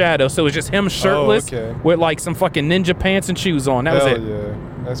League of Shadows, so it was just him shirtless with like some fucking ninja pants and shoes on. That was it. Yeah,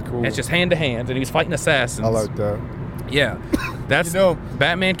 that's cool. It's just hand to hand, and he was fighting assassins. I like that. Yeah, that's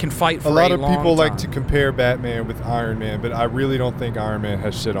Batman can fight for a lot of long people time. like to compare Batman with Iron Man, but I really don't think Iron Man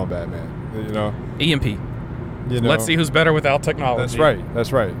has shit on Batman. You know, EMP. Let's see who's better without technology.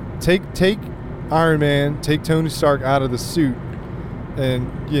 That's right. Take Iron Man, take Tony Stark out of the suit, and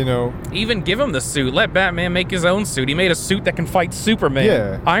even give him the suit. Let Batman make his own suit. He made a suit that can fight Superman.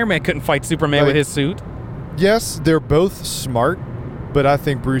 Yeah. Iron Man couldn't fight Superman with his suit. Yes, they're both smart, but I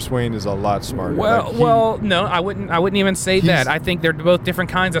think Bruce Wayne is a lot smarter. Well, no, I wouldn't even say that. I think they're both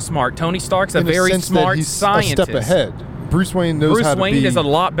different kinds of smart. Tony Stark's a very smart scientist. A step ahead. Bruce Wayne knows how to be... Bruce Wayne is a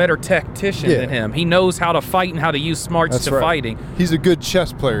lot better tactician than him. He knows how to fight and how to use smarts fighting. He's a good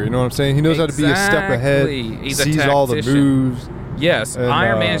chess player, you know what I'm saying? He knows how to be a step ahead. He's sees all the moves. Yes, and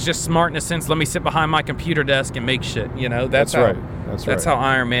Iron Man's just smart in a sense. Let me sit behind my computer desk and make shit. That's right. That's how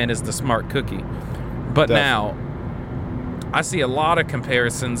Iron Man is the smart cookie. But now, I see a lot of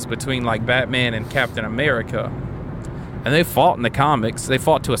comparisons between like Batman and Captain America, and they fought in the comics. They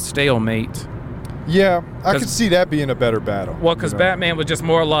fought to a stalemate. Yeah, I could see that being a better battle. Well, because Batman was just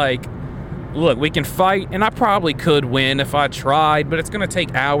more like, look, we can fight, and I probably could win if I tried, but it's going to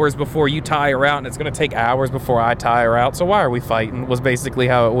take hours before you tire her out, and it's going to take hours before I tire her out, so why are we fighting, was basically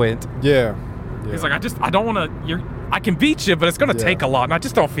how it went. Yeah. He's like, I don't want to, I can beat you, but it's going to take a lot, and I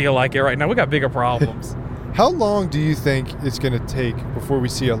just don't feel like it right now. We got bigger problems. How long do you think it's going to take before we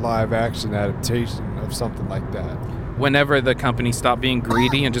see a live-action adaptation of something like that? Whenever the companies stop being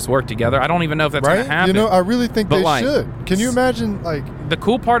greedy and just work together. I don't even know if that's going to happen. I really think they should. Can you imagine, the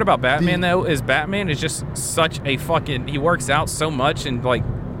cool part about Batman, though, is Batman is just such a he works out so much and,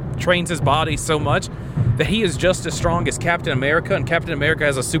 trains his body so much that he is just as strong as Captain America, and Captain America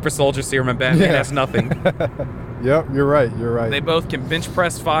has a super soldier serum and Batman has nothing. Yep, you're right. They both can bench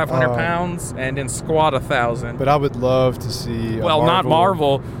press 500 pounds and then squat 1,000. But I would love to see not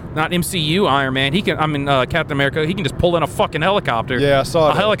Marvel, not MCU Iron Man. Captain America, he can just pull in a fucking helicopter. Yeah, I saw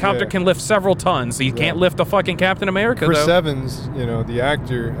that. A helicopter can lift several tons. So you can't lift a fucking Captain America, Chris Evans, the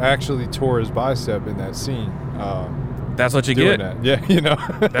actor, actually tore his bicep in that scene. That's what you get. That.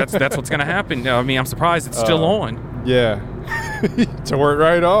 Yeah, that's what's going to happen. I'm surprised it's still on. Yeah. He tore it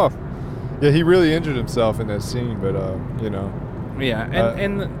right off. Yeah, he really injured himself in that scene, but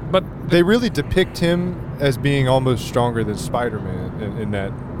Yeah, but they really depict him as being almost stronger than Spider-Man in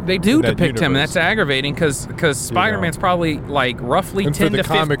that. They do depict him, and that's aggravating because Spider-Man's probably roughly 10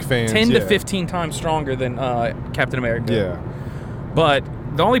 to 15 times stronger than Captain America. Yeah. But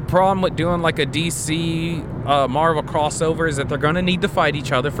the only problem with doing a DC Marvel crossover is that they're going to need to fight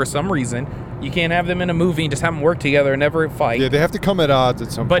each other for some reason. You can't have them in a movie and just have them work together and never fight. Yeah, they have to come at odds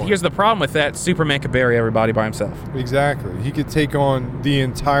at some point. But here's the problem with that. Superman could bury everybody by himself. Exactly. He could take on the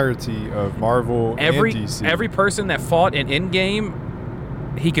entirety of Marvel and DC. Every person that fought in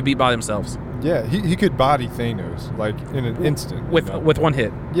Endgame, he could beat by themselves. Yeah, he could body Thanos in an instant. With one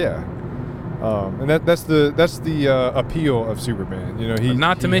hit. Yeah. And that's the appeal of Superman.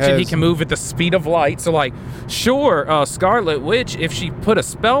 He can move at the speed of light. So sure, Scarlet Witch, if she put a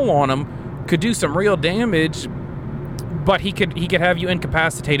spell on him, could do some real damage, but he could have you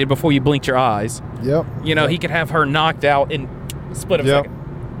incapacitated before you blinked your eyes. Yep. He could have her knocked out in a split of a second.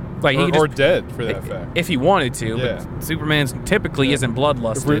 Or dead for that fact. If he wanted to, yeah. But Superman's typically isn't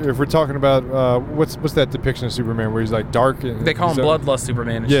bloodlusted. If we're talking about what's that depiction of Superman where he's dark? And they call him Bloodlust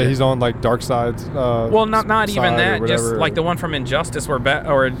Superman. And yeah, shit. He's on dark sides. Well, not even that. Just the one from Injustice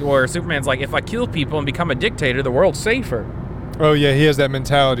where Superman's if I kill people and become a dictator, the world's safer. Oh yeah, he has that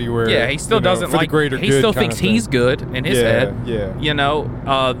mentality where he still doesn't the greater he good still thinks he's good in his head. Yeah.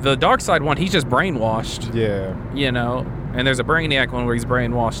 The dark side one, he's just brainwashed. Yeah. And there's a Brainiac one where he's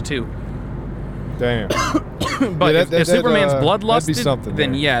brainwashed too. Damn. But if Superman's bloodlusted,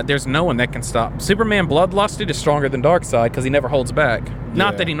 then there's no one that can stop. Superman bloodlusted is stronger than Darkseid because he never holds back.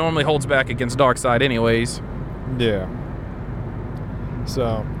 Not that he normally holds back against Darkseid anyways. Yeah.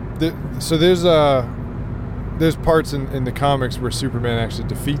 So there's parts in the comics where Superman actually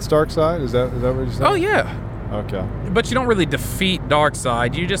defeats Darkseid. Is that what you're saying? Oh yeah. Okay. But you don't really defeat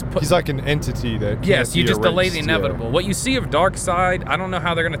Darkseid. You just put... He's like an entity that Yes, you just delay the erased, inevitable. Yeah. What you see of Darkseid, I don't know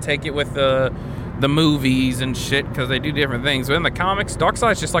how they're going to take it with the movies and shit because they do different things. But in the comics,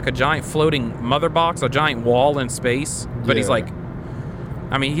 Darkseid's just like a giant floating mother box, a giant wall in space. But he's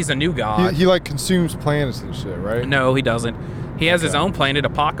he's a new god. He consumes planets and shit, right? No, he doesn't. He has his own planet,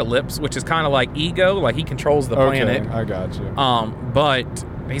 Apocalypse, which is kind of like Ego. He controls the planet. I got you. But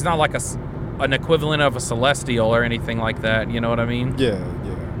he's not like a... an equivalent of a Celestial or anything like that. You know what I mean? Yeah.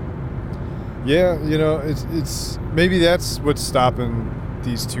 You know, it's maybe that's what's stopping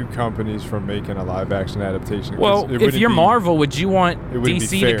these two companies from making a live action adaptation. Well, if you're Marvel, would you want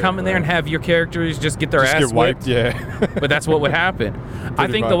DC to come in there and have your characters just get their ass wiped? whipped? Yeah. But that's what would happen. I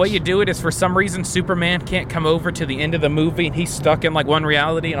think the way you do it is, for some reason, Superman can't come over to the end of the movie and he's stuck in like one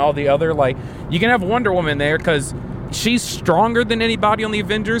reality and all the other. Like, you can have Wonder Woman there because she's stronger than anybody on the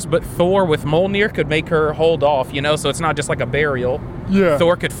Avengers, but Thor with Mjolnir could make her hold off, you know, so it's not just like a burial. Yeah.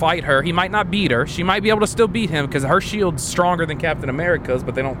 Thor could fight her. He might not beat her. She might be able to still beat him because her shield's stronger than Captain America's,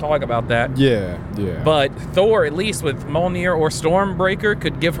 but they don't talk about that. Yeah. But Thor, at least with Mjolnir or Stormbreaker,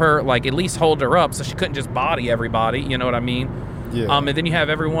 could give her, like, at least hold her up so she couldn't just body everybody, you know what I mean? Yeah. And then you have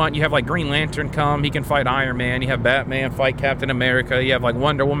everyone, you have like Green Lantern come, he can fight Iron Man. You have Batman fight Captain America. You have like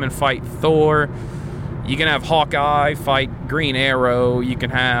Wonder Woman fight Thor. You can have Hawkeye fight Green Arrow. You can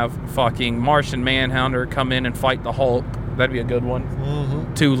have fucking Martian Manhunter come in and fight the Hulk. That'd be a good one.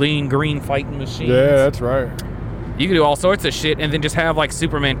 Mm-hmm. Two lean green fighting machines. Yeah, that's right. You can do all sorts of shit and then just have like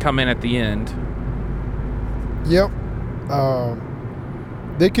Superman come in at the end. Yep.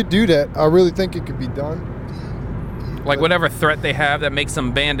 They could do that. I really think it could be done. Like whatever threat they have that makes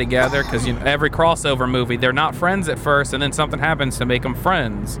them band together, because you know, every crossover movie, they're not friends at first and then something happens to make them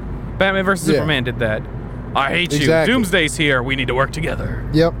friends. Batman vs. Superman did that. I hate you. Doomsday's here. We need to work together.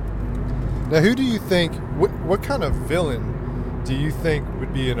 Yep. Now, who do you think, what kind of villain do you think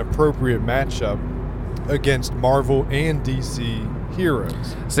would be an appropriate matchup against Marvel and DC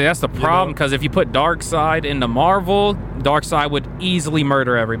heroes? See, that's the problem, because if you put Darkseid into Marvel, Darkseid would easily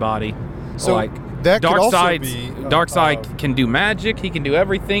murder everybody. So, like, that could also be... Darkseid can do magic. He can do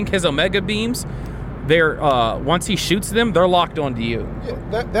everything. His Omega beams, they're once he shoots them, they're locked onto you.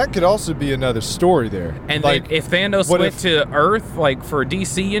 Yeah, that could also be another story there. And like, then if Thanos went to Earth, like for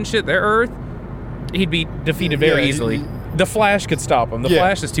DC and shit, their Earth, he'd be defeated very easily. The Flash could stop him. The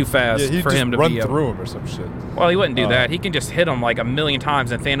Flash is too fast for him to run be through him or some shit. Well, he wouldn't do that. He can just hit him like a million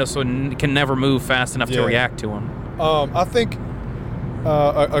times, and Thanos can never move fast enough to react to him. I think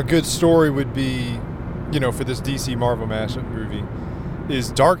a good story would be, you know, for this DC Marvel mashup movie,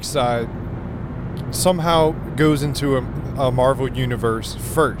 is Darkseid somehow goes into a Marvel universe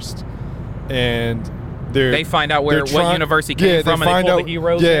first, and they find out what universe he came from, and they pull the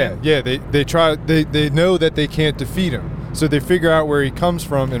heroes in. They know that they can't defeat him, so they figure out where he comes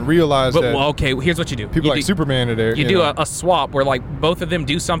from and realize that. Well, okay, here's what you do. People like Superman are there. You do a swap where like both of them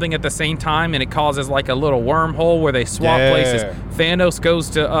do something at the same time, and it causes like a little wormhole where they swap places. Thanos goes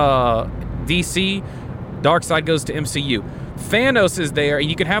to DC, Darkseid goes to MCU. Thanos is there, and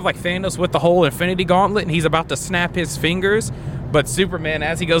you can have like Thanos with the whole Infinity Gauntlet, and he's about to snap his fingers, but Superman,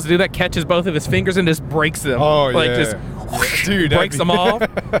 as he goes to do that, catches both of his fingers and just breaks them. Dude, breaks them off.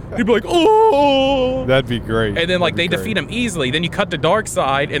 He'd be like, oh, that'd be great. And then like they defeat him easily. Then you cut to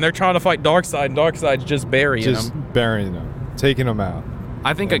Darkseid, and they're trying to fight Darkseid, and Darkseid's just burying them, taking them out.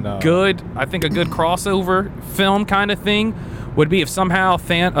 I think a good crossover film kind of thing would be if somehow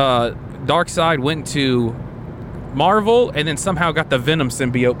Darkseid went to Marvel and then somehow got the Venom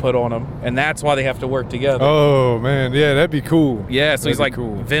symbiote put on him, and that's why they have to work together. Oh man, yeah, that'd be cool. Yeah, so he's like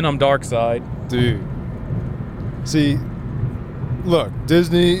Venom Darkseid. Dude. See, look,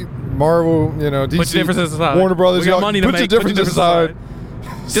 Disney, Marvel, you know, DC, put your differences aside. Warner Brothers, we got money to put make. Your differences aside.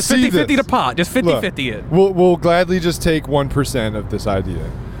 Just 50-50 to pot. Just 50-50 it. We'll gladly just take 1% of this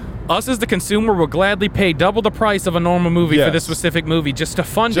idea. Us as the consumer will gladly pay double the price of a normal movie for this specific movie just to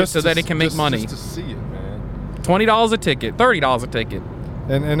fund it so that it can make money. Just to see it, man. $20 a ticket, $30 a ticket.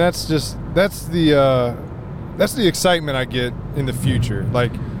 And that's the excitement I get in the future.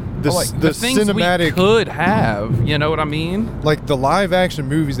 Like the things cinematic we could have, you know what I mean? Like the live action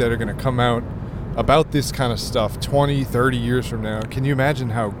movies that are going to come out about this kind of stuff 20, 30 years from now. Can you imagine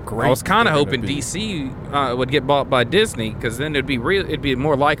how great? I was kind of hoping DC would get bought by Disney, because then it'd be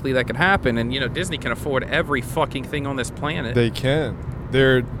more likely that could happen. And you know, Disney can afford every fucking thing on this planet. They can.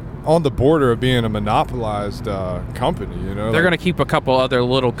 They're on the border of being a monopolized company. You know, they're going to keep a couple other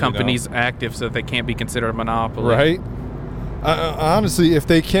little companies active so that they can't be considered a monopoly. Right. Honestly, if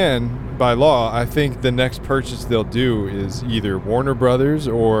they can, by law, I think the next purchase they'll do is either Warner Brothers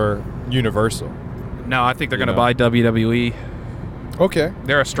or Universal. No, I think they're going to buy WWE. Okay.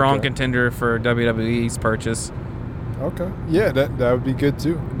 They're a strong contender for WWE's purchase. Okay. Yeah, that would be good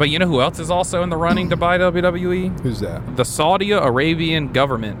too. But you know who else is also in the running to buy WWE? Who's that? The Saudi Arabian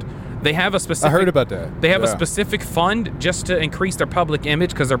government. They have a specific... I heard about that. They have a specific fund just to increase their public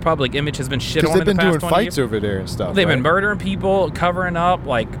image, because their public image has been shit on in the past 20 years. They've been doing fights over there and stuff. They've been murdering people, covering up,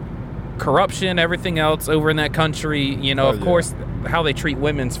 like, corruption, everything else over in that country. You know, of course, how they treat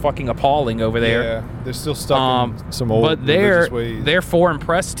women's fucking appalling over there. Yeah, they're still stuck in some old but religious ways. their foreign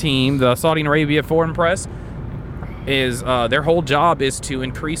press team, the Saudi Arabia foreign press, is their whole job is to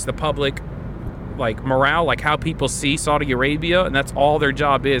increase the public like morale, like how people see Saudi Arabia, and that's all their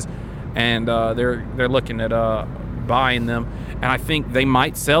job is. And they're looking at buying them, and I think they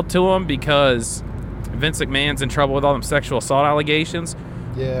might sell to them because Vince McMahon's in trouble with all them sexual assault allegations.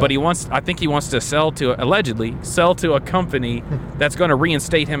 Yeah. But I think he wants to allegedly sell to a company that's going to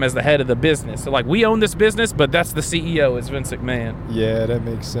reinstate him as the head of the business. So like, we own this business, but that's the CEO is Vince McMahon. Yeah, that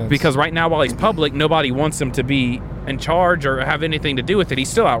makes sense. Because right now, while he's public, nobody wants him to be in charge or have anything to do with it. He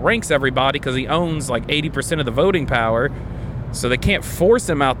still outranks everybody because he owns like 80% of the voting power. So they can't force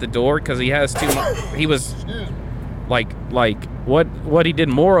him out the door because he has too much. He was like what he did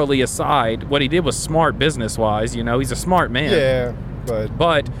morally aside, what he did was smart business wise. You know, he's a smart man. Yeah.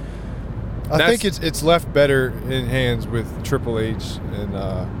 But I think it's left better in hands with Triple H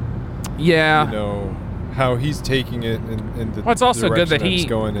and yeah, you know how he's taking it in the well, it's also good that he,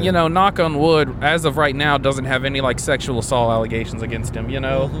 going in. you know, knock on wood, as of right now, doesn't have any like sexual assault allegations against him. You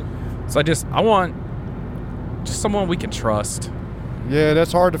know, so I want just someone we can trust. Yeah,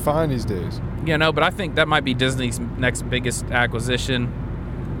 that's hard to find these days. You know, but I think that might be Disney's next biggest acquisition,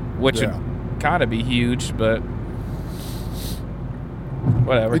 which would kind of be huge, but.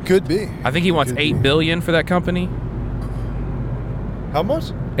 Whatever. It could be. I think he wants $8 billion for that company. How much?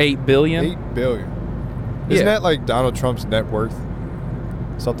 $8 billion. $8 billion. Isn't that like Donald Trump's net worth?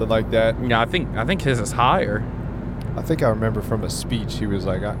 Something like that. Yeah, I think his is higher. I think I remember from a speech he was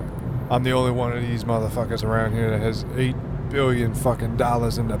like, "I'm the only one of these motherfuckers around here that has $8 billion fucking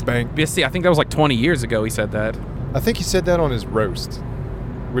dollars in the bank." Yeah, see, I think that was like 20 years ago he said that. I think he said that on his roast,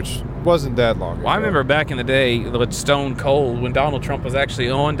 which wasn't that long ago. Well, I remember back in the day with Stone Cold when Donald Trump was actually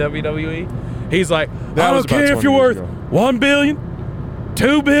on WWE. He's like, I don't care if you're worth $1 billion,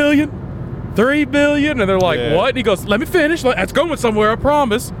 $2 billion, $3 billion, and they're like, what? And he goes, let me finish. That's going somewhere, I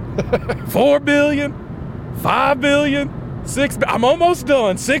promise. $4 billion, $5 billion, $6 billion. I'm almost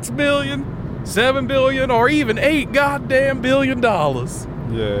done. $6 billion, $7 billion, or even $8 goddamn billion.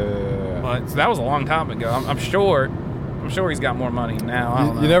 Yeah. But so that was a long time ago. I'm sure he's got more money now. I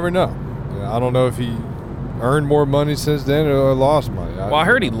don't know. You never know. I don't know if he earned more money since then or lost money. Well, I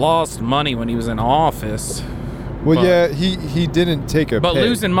heard he lost money when he was in office. Well, yeah, he didn't take a But pay.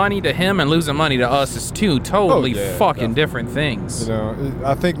 losing money to him and losing money to us is two totally fucking different things. You know,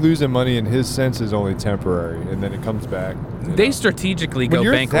 I think losing money in his sense is only temporary, and then it comes back. They strategically go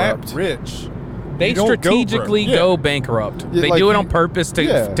bankrupt. When you're that rich, they strategically go bankrupt. Yeah, they like do it on purpose to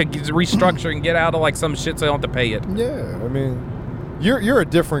Yeah. restructure and get out of like some shit so they don't have to pay it. Yeah, I mean, you're a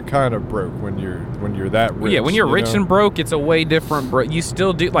different kind of broke when you're that rich. Yeah, when you're rich know? and broke, it's a way different broke. You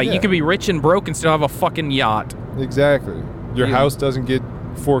still do you can be rich and broke and still have a fucking yacht. Exactly. Your house doesn't get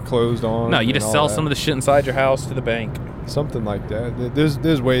foreclosed on. No, you just sell some of the shit inside your house to the bank. Something like that.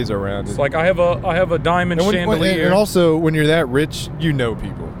 There's ways around it. It's like I have a diamond chandelier. And also, when you're that rich, you know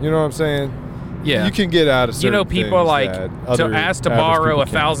people. You know what I'm saying? Yeah. You can get out of certain people things like that to ask to borrow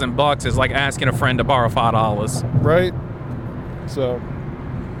 $1,000 is like asking a friend to borrow $5. Right. So,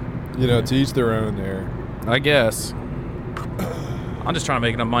 to each their own there. I guess. I'm just trying to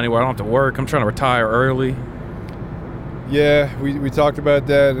make enough money where I don't have to work. I'm trying to retire early. Yeah, we talked about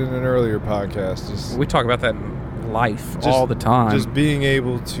that in an earlier podcast. We talk about that in life all the time. Just being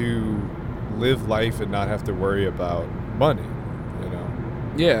able to live life and not have to worry about money,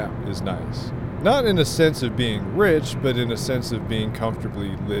 Yeah. is nice. Not in a sense of being rich, but in a sense of being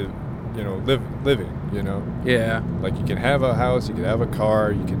comfortably living, Yeah. Like you can have a house, you can have a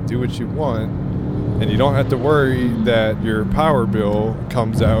car, you can do what you want, and you don't have to worry that your power bill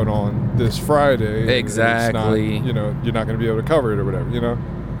comes out on this Friday. Exactly. It's not, you're not going to be able to cover it or whatever,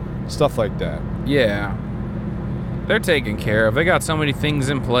 Stuff like that. Yeah. They're taken care of. They got so many things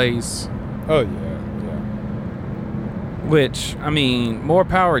in place. Oh, yeah. Which, I mean, more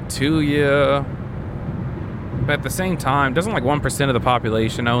power to you. But at the same time, doesn't like 1% of the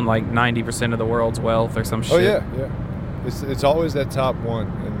population own like 90% of the world's wealth or some shit? Oh, yeah. It's always that top one.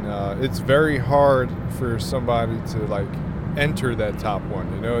 And it's very hard for somebody to like enter that top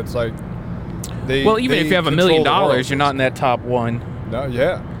one. It's like even if you have $1 million, you're not in that top one. No,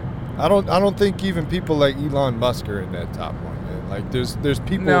 yeah. I don't think even people like Elon Musk are in that top one. Man. Like there's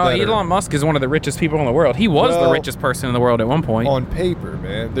people. No, Elon Musk is one of the richest people in the world. He was the richest person in the world at one point. On paper,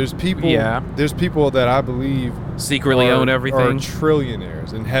 man. There's people. Yeah. There's people that I believe secretly own everything. Are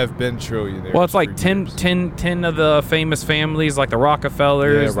trillionaires and have been trillionaires. Well, it's like 10 of the famous families, like the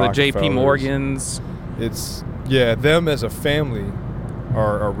Rockefellers, the J.P. Morgans. It's them as a family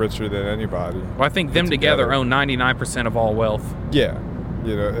are richer than anybody. Well, I think them together own 99% of all wealth. Yeah,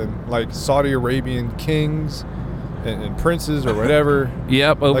 and like Saudi Arabian kings and princes or whatever.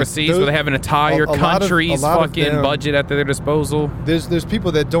 Yep, overseas, like where they have an entire country's fucking budget at their disposal. There's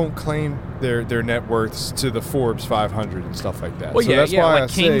people that don't claim their net worths to the Forbes 500 and stuff like that. Well, so that's why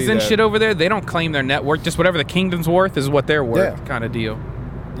like kings and shit over there, they don't claim their net worth. Just whatever the kingdom's worth is what they're worth, kind of deal.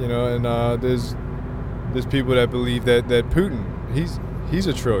 And there's people that believe that Putin, he's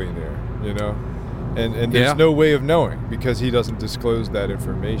a trillionaire, and there's no way of knowing because he doesn't disclose that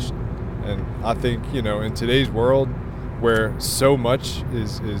information. And I think, in today's world where so much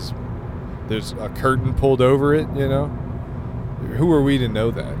is there's a curtain pulled over it, who are we to know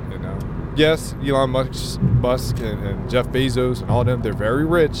that, Yes, Elon Musk and Jeff Bezos and all them, they're very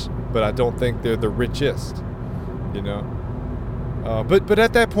rich, but I don't think they're the richest, But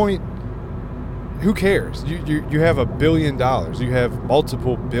at that point, who cares? You have $1 billion. You have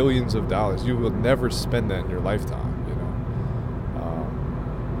multiple billions of dollars. You will never spend that in your lifetime,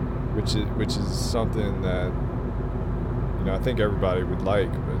 which is something that I think everybody would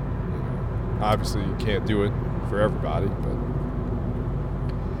like, but obviously you can't do it for everybody. But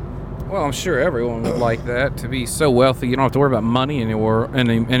well, I'm sure everyone would like that, to be so wealthy you don't have to worry about money anymore.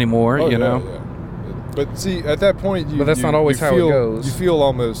 Yeah. But see, at that point, but that's not always how it goes. You feel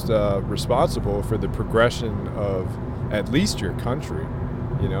almost responsible for the progression of at least your country,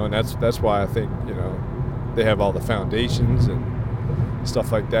 and that's why I think they have all the foundations and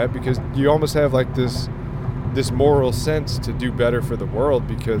stuff like that, because you almost have like this moral sense to do better for the world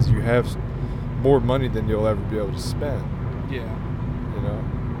because you have more money than you'll ever be able to spend. Yeah.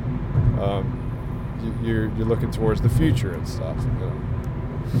 You're looking towards the future and stuff.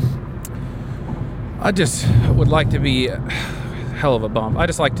 I just would like to be hell of a bump. I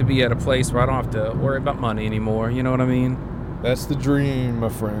just like to be at a place where I don't have to worry about money anymore. You know what I mean? That's the dream, my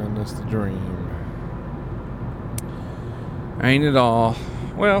friend. That's the dream. Ain't it all?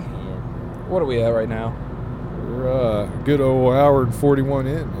 Well, what are we at right now? We're a good old hour and 41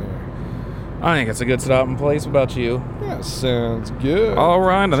 in there. I think it's a good stopping place. What about you? Yeah, sounds good. All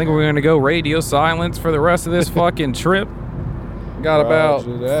right, I think we're going to go radio silence for the rest of this fucking trip. Got about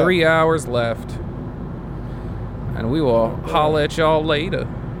 3 hours left. And we will holler at y'all later.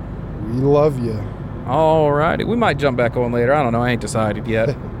 We love you. All righty. We might jump back on later. I don't know. I ain't decided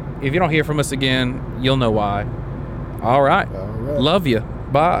yet. If you don't hear from us again, you'll know why. All right. Love you.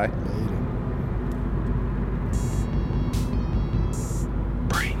 Bye.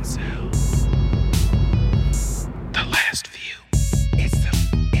 Brain cells. The last view. It's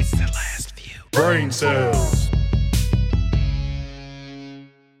the last view. Brain cells.